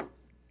everything gone,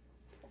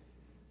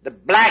 the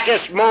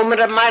blackest moment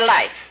of my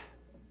life,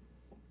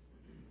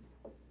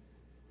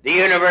 the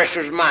universe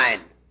was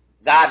mine.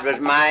 God was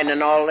mine,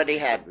 and all that he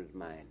had was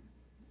mine.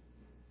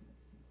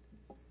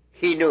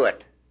 He knew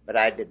it, but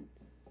I didn't.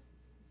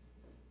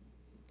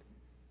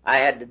 I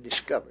had to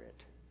discover it.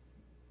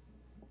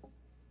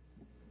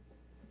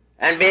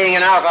 And being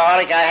an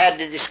alcoholic, I had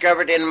to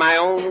discover it in my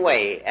own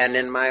way and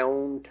in my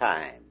own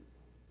time.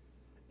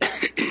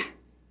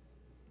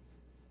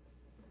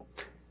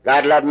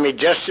 God loved me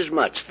just as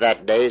much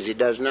that day as he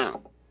does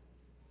now.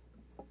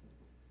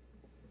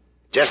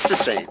 Just the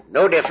same,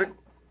 no different.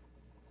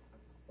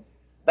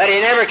 But he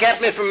never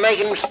kept me from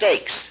making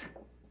mistakes.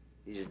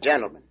 He's a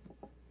gentleman,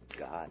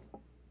 God.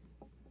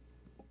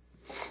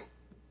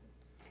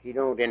 He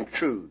don't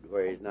intrude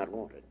where he's not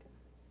wanted.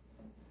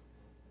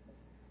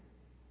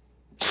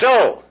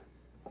 So,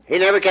 he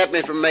never kept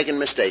me from making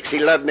mistakes. He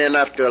loved me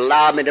enough to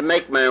allow me to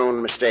make my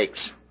own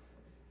mistakes,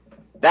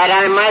 that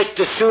I might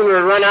the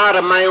sooner run out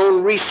of my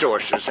own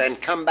resources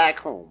and come back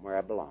home where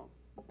I belong.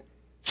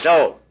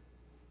 So,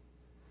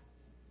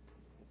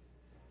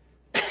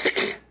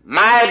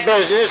 my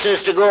business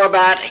is to go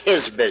about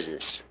his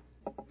business.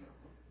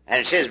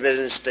 And it's his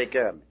business to take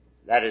care of me.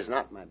 That is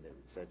not my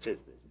business. That's his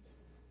business.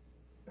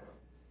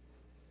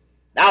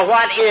 Now,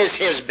 what is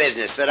his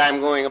business that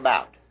I'm going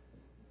about?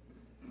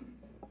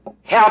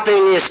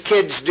 Helping his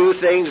kids do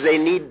things they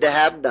need to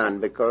have done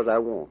because I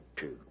want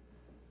to.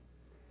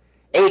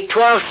 A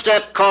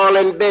 12-step call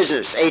in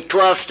business, a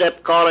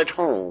 12-step call at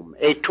home,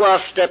 a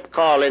 12-step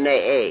call in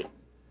AA,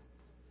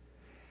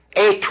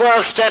 a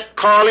 12-step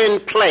call in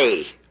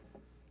play,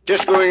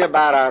 just going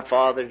about our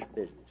Father's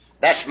business.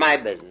 That's my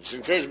business.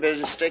 It's his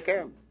business to take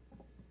care of me.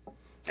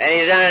 And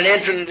he's done an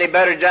infinitely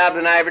better job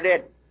than I ever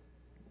did.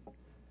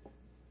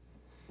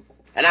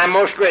 And I'm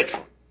most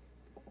grateful.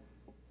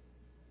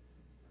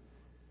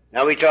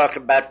 Now, we talked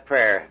about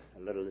prayer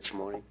a little this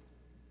morning.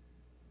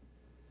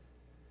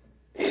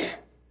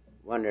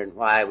 Wondering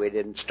why we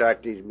didn't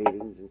start these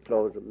meetings and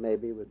close them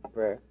maybe with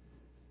prayer.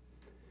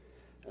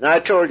 And I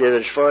told you that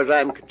as far as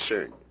I'm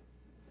concerned,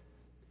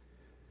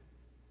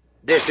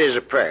 this is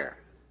a prayer.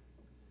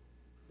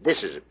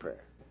 This is a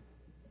prayer.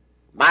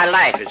 My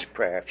life is a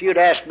prayer. If you'd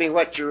ask me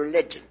what's your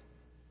religion,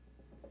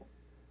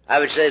 I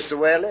would say it's the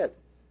way I live.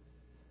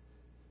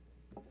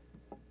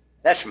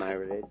 That's my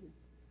religion.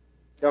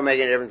 Don't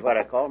make any difference what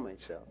I call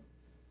myself.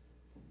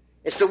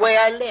 It's the way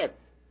I live.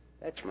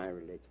 That's my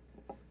religion.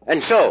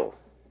 And so,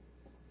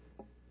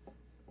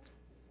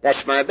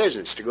 that's my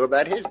business, to go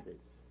about his business.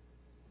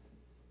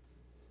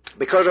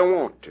 Because I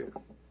want to.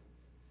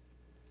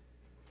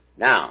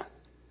 Now,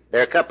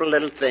 there are a couple of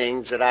little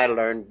things that I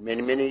learned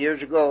many, many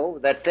years ago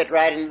that fit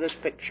right into this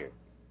picture.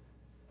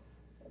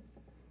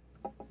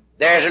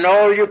 There's an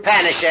old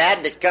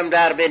Upanishad that comes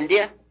out of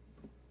India.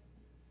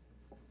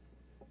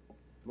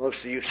 Most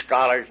of you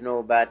scholars know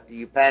about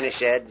the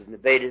Upanishads and the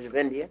Vedas of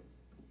India.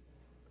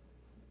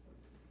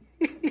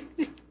 I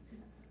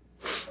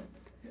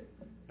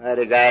had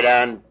a guy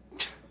down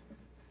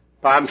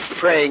Palm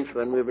Springs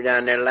when we were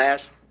down there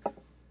last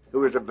who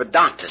was a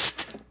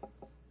Vedantist.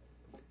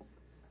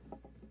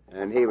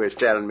 And he was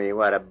telling me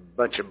what a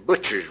bunch of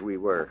butchers we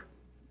were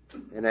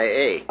in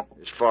AA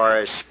as far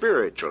as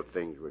spiritual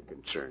things were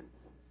concerned.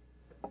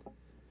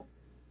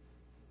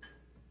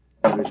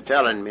 He was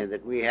telling me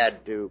that we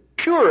had to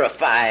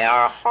purify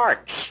our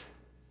hearts.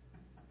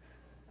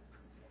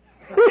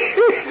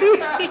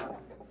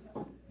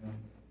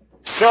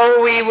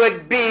 So we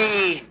would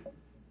be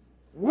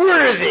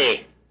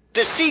worthy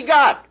to see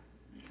God.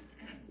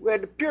 We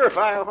had to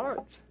purify our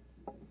hearts.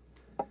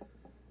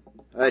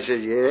 I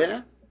said,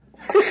 yeah.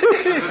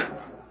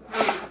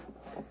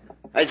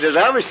 I said,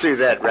 I was through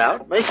that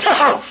route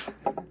myself.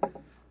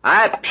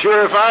 I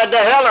purified the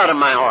hell out of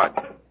my heart.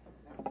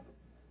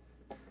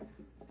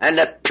 And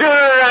the purer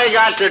I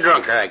got, the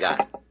drunker I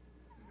got.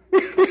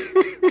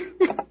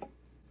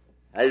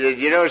 I said,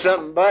 you know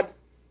something, bud?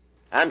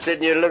 I'm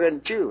sitting here looking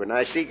at you, and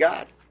I see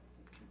God.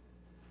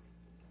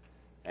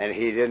 And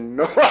he didn't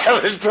know what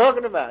I was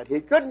talking about. He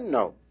couldn't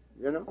know,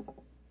 you know.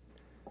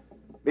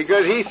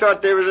 Because he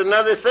thought there was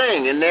another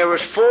thing, and there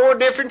was 4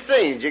 different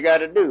things you got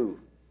to do.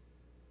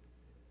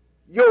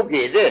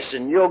 Yogi this,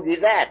 and yogi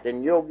that,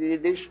 and yogi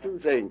these 2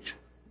 things.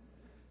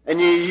 And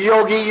you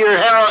yogi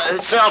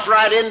yourself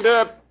right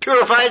into a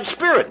purified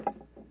spirit.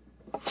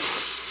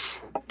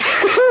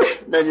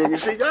 Then you can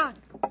see God.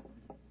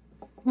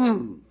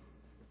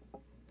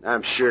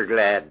 I'm sure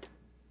glad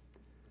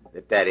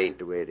that ain't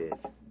the way it is.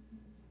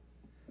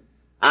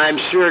 I'm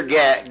sure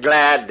glad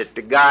that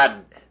the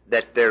God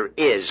that there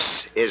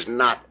is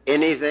not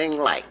anything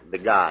like the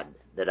God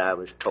that I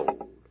was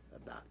told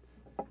about.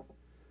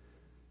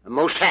 I'm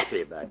most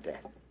happy about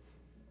that.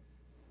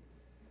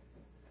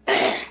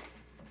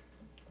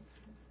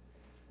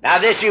 Now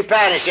this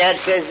Upanishad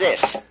says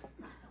this: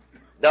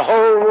 the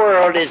whole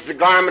world is the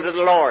garment of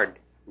the Lord.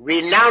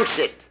 Renounce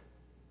it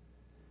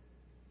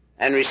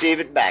and receive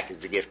it back as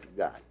the gift of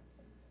God.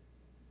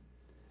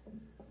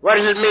 What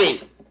does it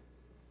mean?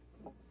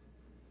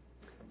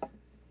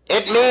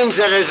 It means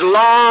that as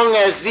long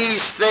as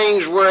these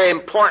things were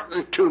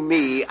important to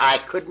me, I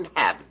couldn't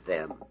have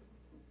them.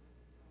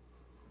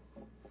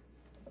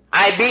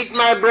 I beat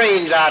my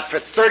brains out for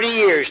 30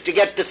 years to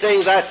get the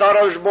things I thought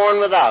I was born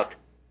without,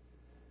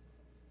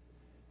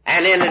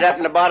 and ended up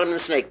in the bottom of the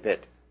snake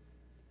pit.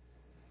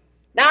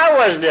 Now, I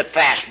wasn't a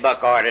fast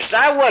buck artist.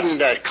 I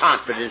wasn't a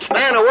confidence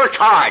man. I worked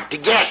hard to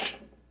get.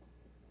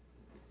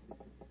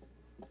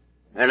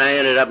 And I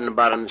ended up in the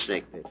bottom of the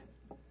snake pit.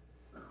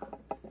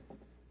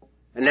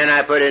 And then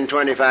I put in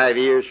 25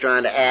 years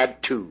trying to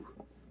add 2.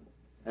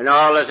 And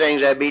all the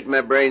things I beat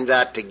my brains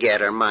out to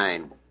get are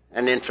mine,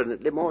 and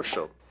infinitely more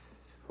so.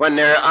 When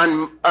they're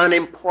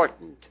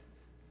unimportant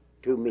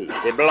to me.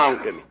 They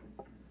belong to me.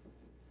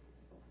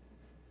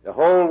 The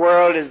whole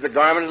world is the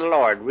garment of the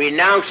Lord.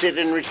 Renounce it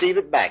and receive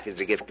it back as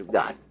the gift of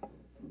God.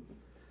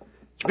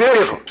 It's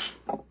beautiful.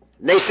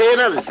 And they say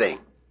another thing.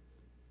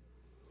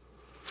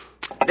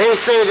 They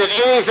say that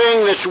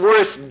anything that's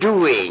worth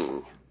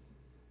doing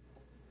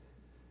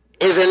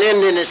is an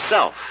end in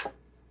itself.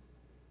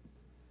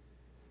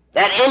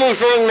 That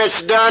anything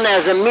that's done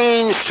as a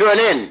means to an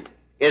end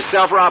is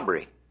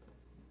self-robbery.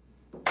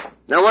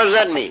 Now, what does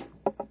that mean?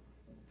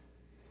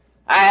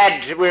 I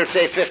had, we'll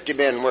say, 50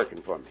 men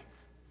working for me.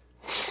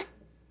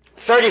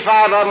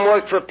 35 of them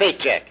worked for a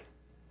paycheck.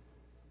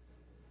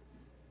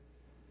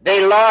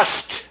 They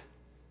lost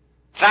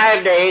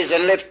 5 days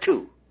and lived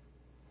 2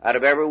 out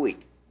of every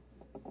week.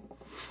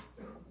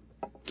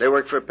 They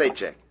worked for a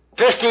paycheck.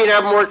 15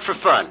 of them worked for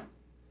fun.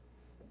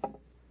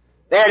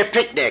 They had a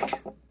picnic.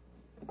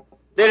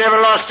 They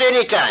never lost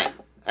any time.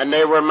 And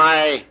they were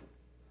my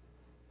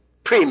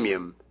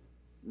premium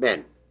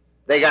men.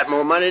 They got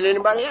more money than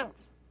anybody else.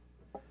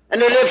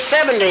 And they lived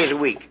 7 days a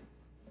week.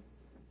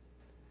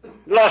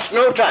 Lost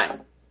no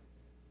time.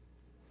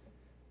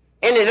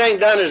 Anything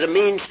done as a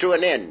means to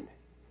an end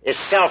is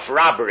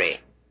self-robbery.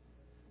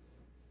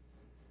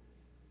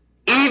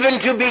 Even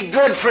to be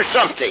good for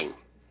something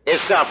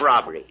is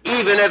self-robbery.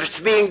 Even if it's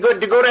being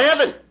good to go to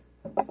heaven.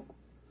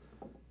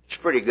 It's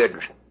pretty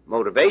good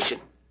motivation.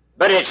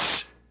 But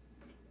it's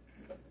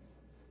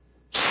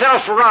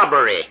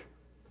self-robbery.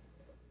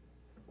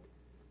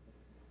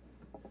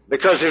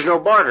 Because there's no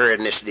barter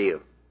in this deal.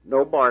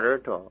 No barter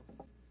at all.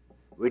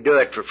 We do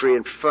it for free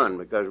and for fun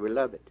because we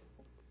love it.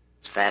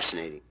 It's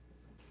fascinating.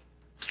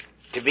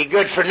 To be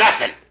good for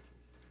nothing.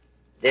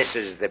 This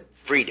is the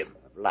freedom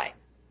of life.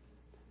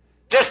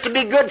 Just to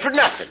be good for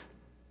nothing.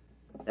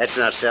 That's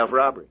not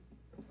self-robbery.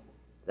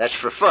 That's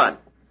for fun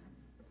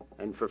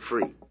and for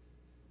free.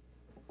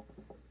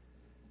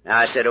 Now,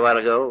 I said a while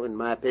ago, in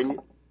my opinion,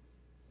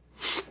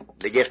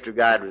 the gift of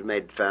God was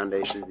made the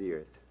foundation of the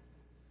earth.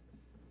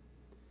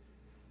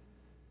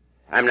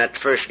 I'm not the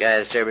first guy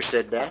that's ever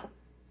said that.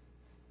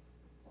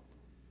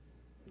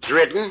 It's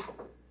written,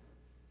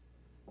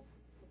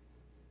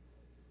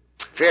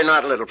 fear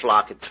not, little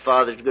flock, it's the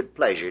Father's good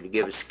pleasure to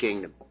give us the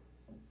kingdom.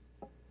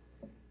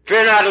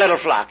 Fear not, little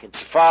flock, it's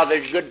the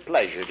Father's good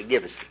pleasure to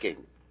give us the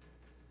kingdom.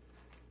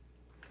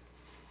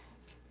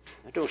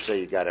 I don't say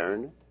you got to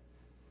earn it.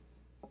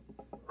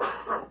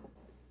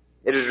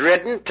 It is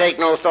written, take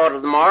no thought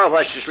of the morrow,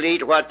 what you shall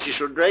eat, what you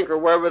shall drink, or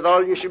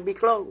wherewithal you shall be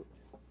clothed.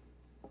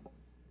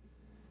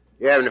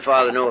 Your Heavenly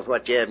Father knoweth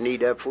what you have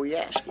need of before you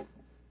ask Him.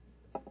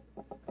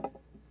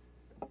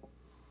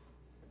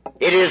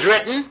 It is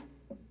written,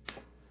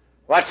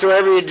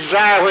 whatsoever you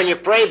desire when you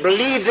pray,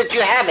 believe that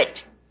you have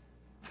it,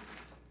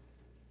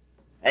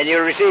 and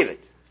you'll receive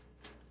it.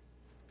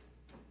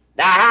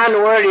 Now, how in the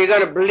world are you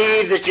going to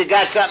believe that you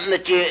got something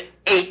that you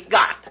ain't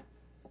got?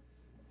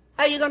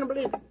 How are you going to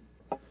believe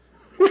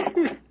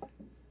it?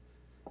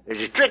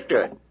 There's a trick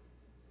to it.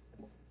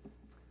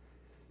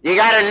 You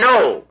got to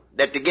know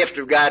that the gift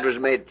of God was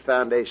made at the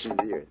foundation of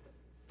the earth.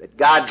 That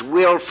God's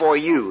will for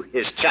you,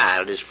 His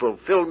child, is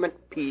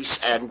fulfillment, peace,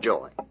 and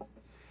joy.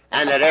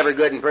 And that every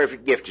good and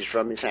perfect gift is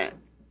from His hand.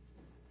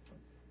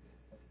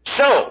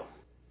 So,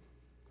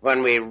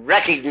 when we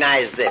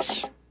recognize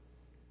this,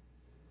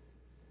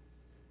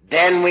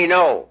 then we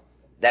know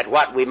that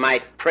what we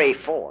might pray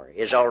for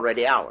is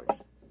already ours.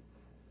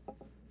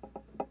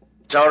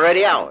 It's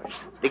already ours.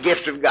 The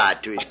gift of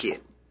God to His kid.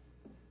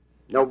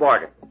 No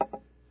border.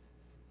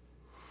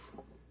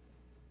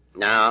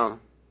 Now,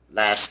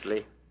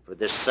 lastly, for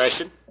this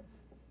session,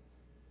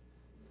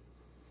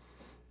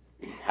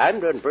 I'm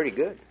doing pretty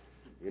good.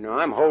 You know,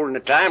 I'm holding the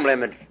time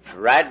limit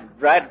right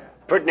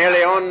pretty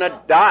nearly on the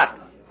dot.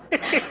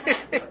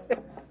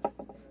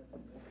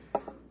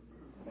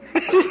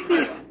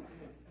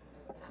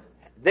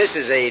 This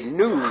is a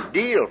new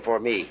deal for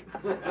me.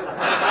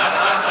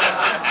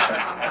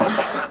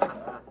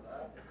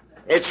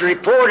 It's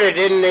reported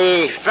in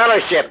the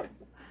fellowship.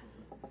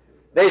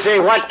 They say,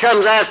 what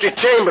comes after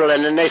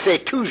Chamberlain? And they say,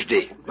 Tuesday.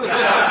 Here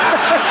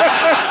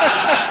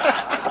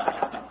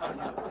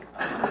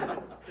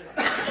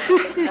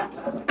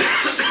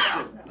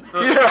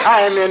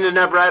I am ending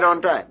up right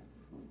on time.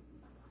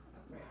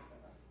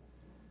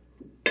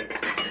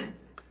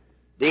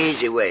 The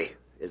easy way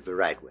is the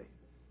right way.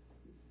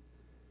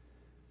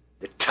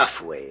 The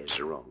tough way is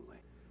the wrong way.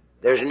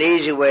 There's an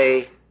easy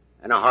way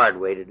and a hard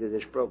way to do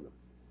this program.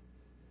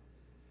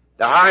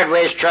 The hard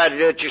way is to try to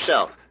do it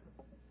yourself.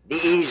 The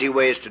easy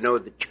way is to know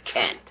that you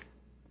can't.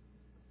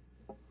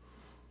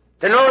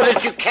 To know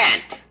that you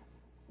can't.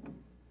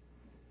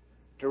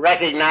 To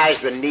recognize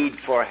the need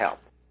for help.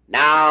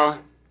 Now,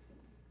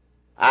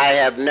 I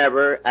have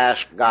never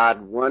asked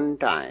God one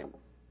time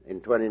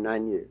in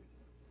 29 years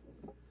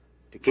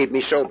to keep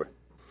me sober.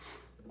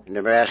 I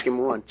never asked Him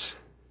once.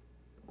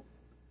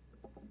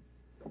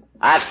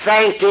 I've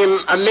thanked Him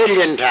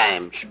 1,000,000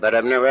 times, but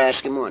I've never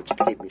asked Him once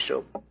to keep me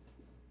sober.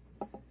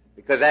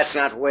 Because that's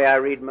not the way I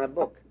read my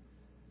book.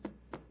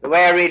 The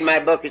way I read my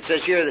book, it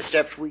says here are the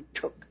steps we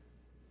took.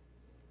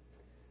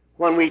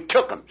 When we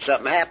took them,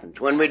 something happens.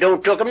 When we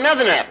don't took them,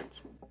 nothing happens.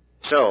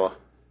 So,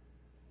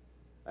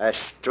 I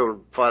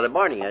told Father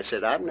Barney, I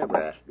said, I've never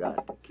asked God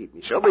to keep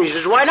me sober. He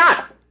says, why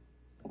not?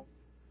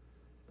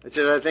 I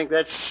said, I think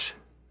that's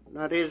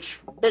not His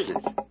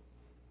business.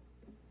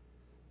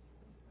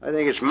 I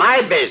think it's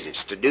my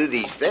business to do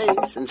these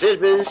things, and it's His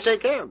business to take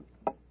care of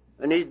them.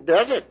 And He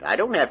does it. I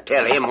don't have to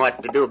tell Him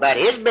what to do about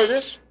His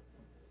business.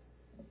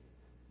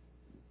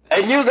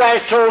 And you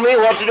guys told me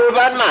what to do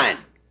about mine.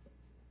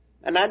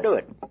 And I do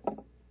it.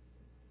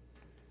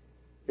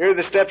 Here are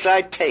the steps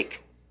I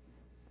take.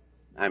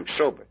 I'm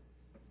sober.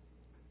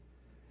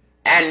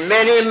 And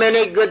many,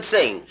 many good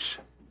things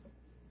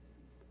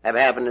have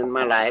happened in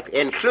my life,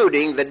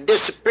 including the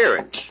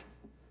disappearance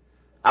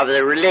of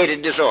the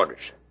related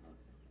disorders,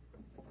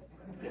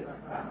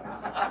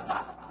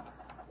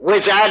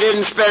 which I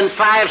didn't spend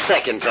 5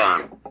 seconds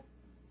on.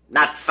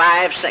 Not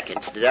 5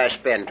 seconds did I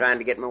spend trying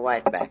to get my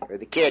wife back, or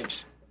the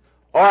kids,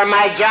 or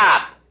my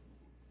job,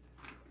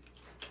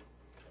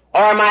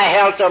 or my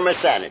health, or my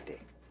sanity.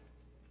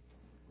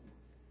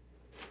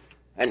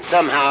 And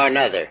somehow or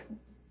another,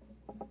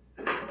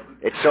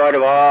 it sort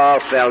of all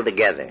fell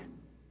together.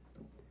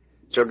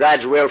 So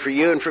God's will for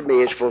you and for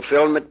me is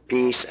fulfillment,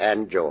 peace,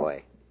 and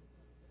joy.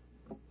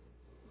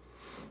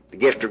 The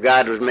gift of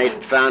God was made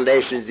at the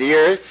foundations of the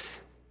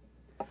earth.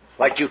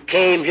 What you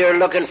came here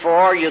looking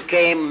for, you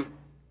came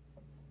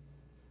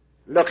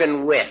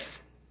looking with.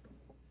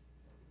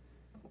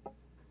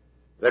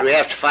 But we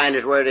have to find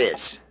it where it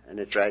is, and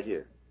it's right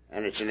here.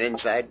 And it's an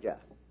inside job.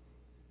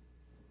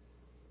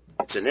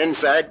 It's an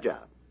inside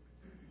job.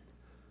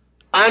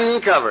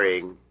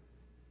 Uncovering,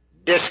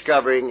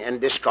 discovering, and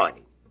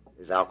discarding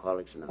is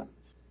Alcoholics Anonymous.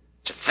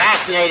 It's a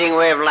fascinating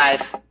way of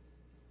life.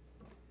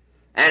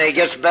 And it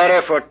gets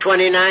better for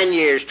 29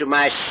 years to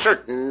my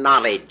certain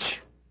knowledge.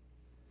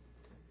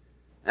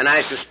 And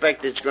I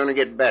suspect it's going to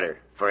get better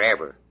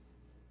forever.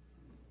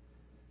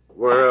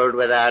 World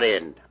without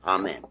end.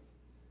 Amen.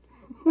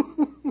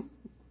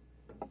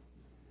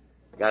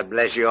 God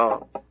bless you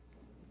all.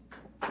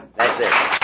 That's it.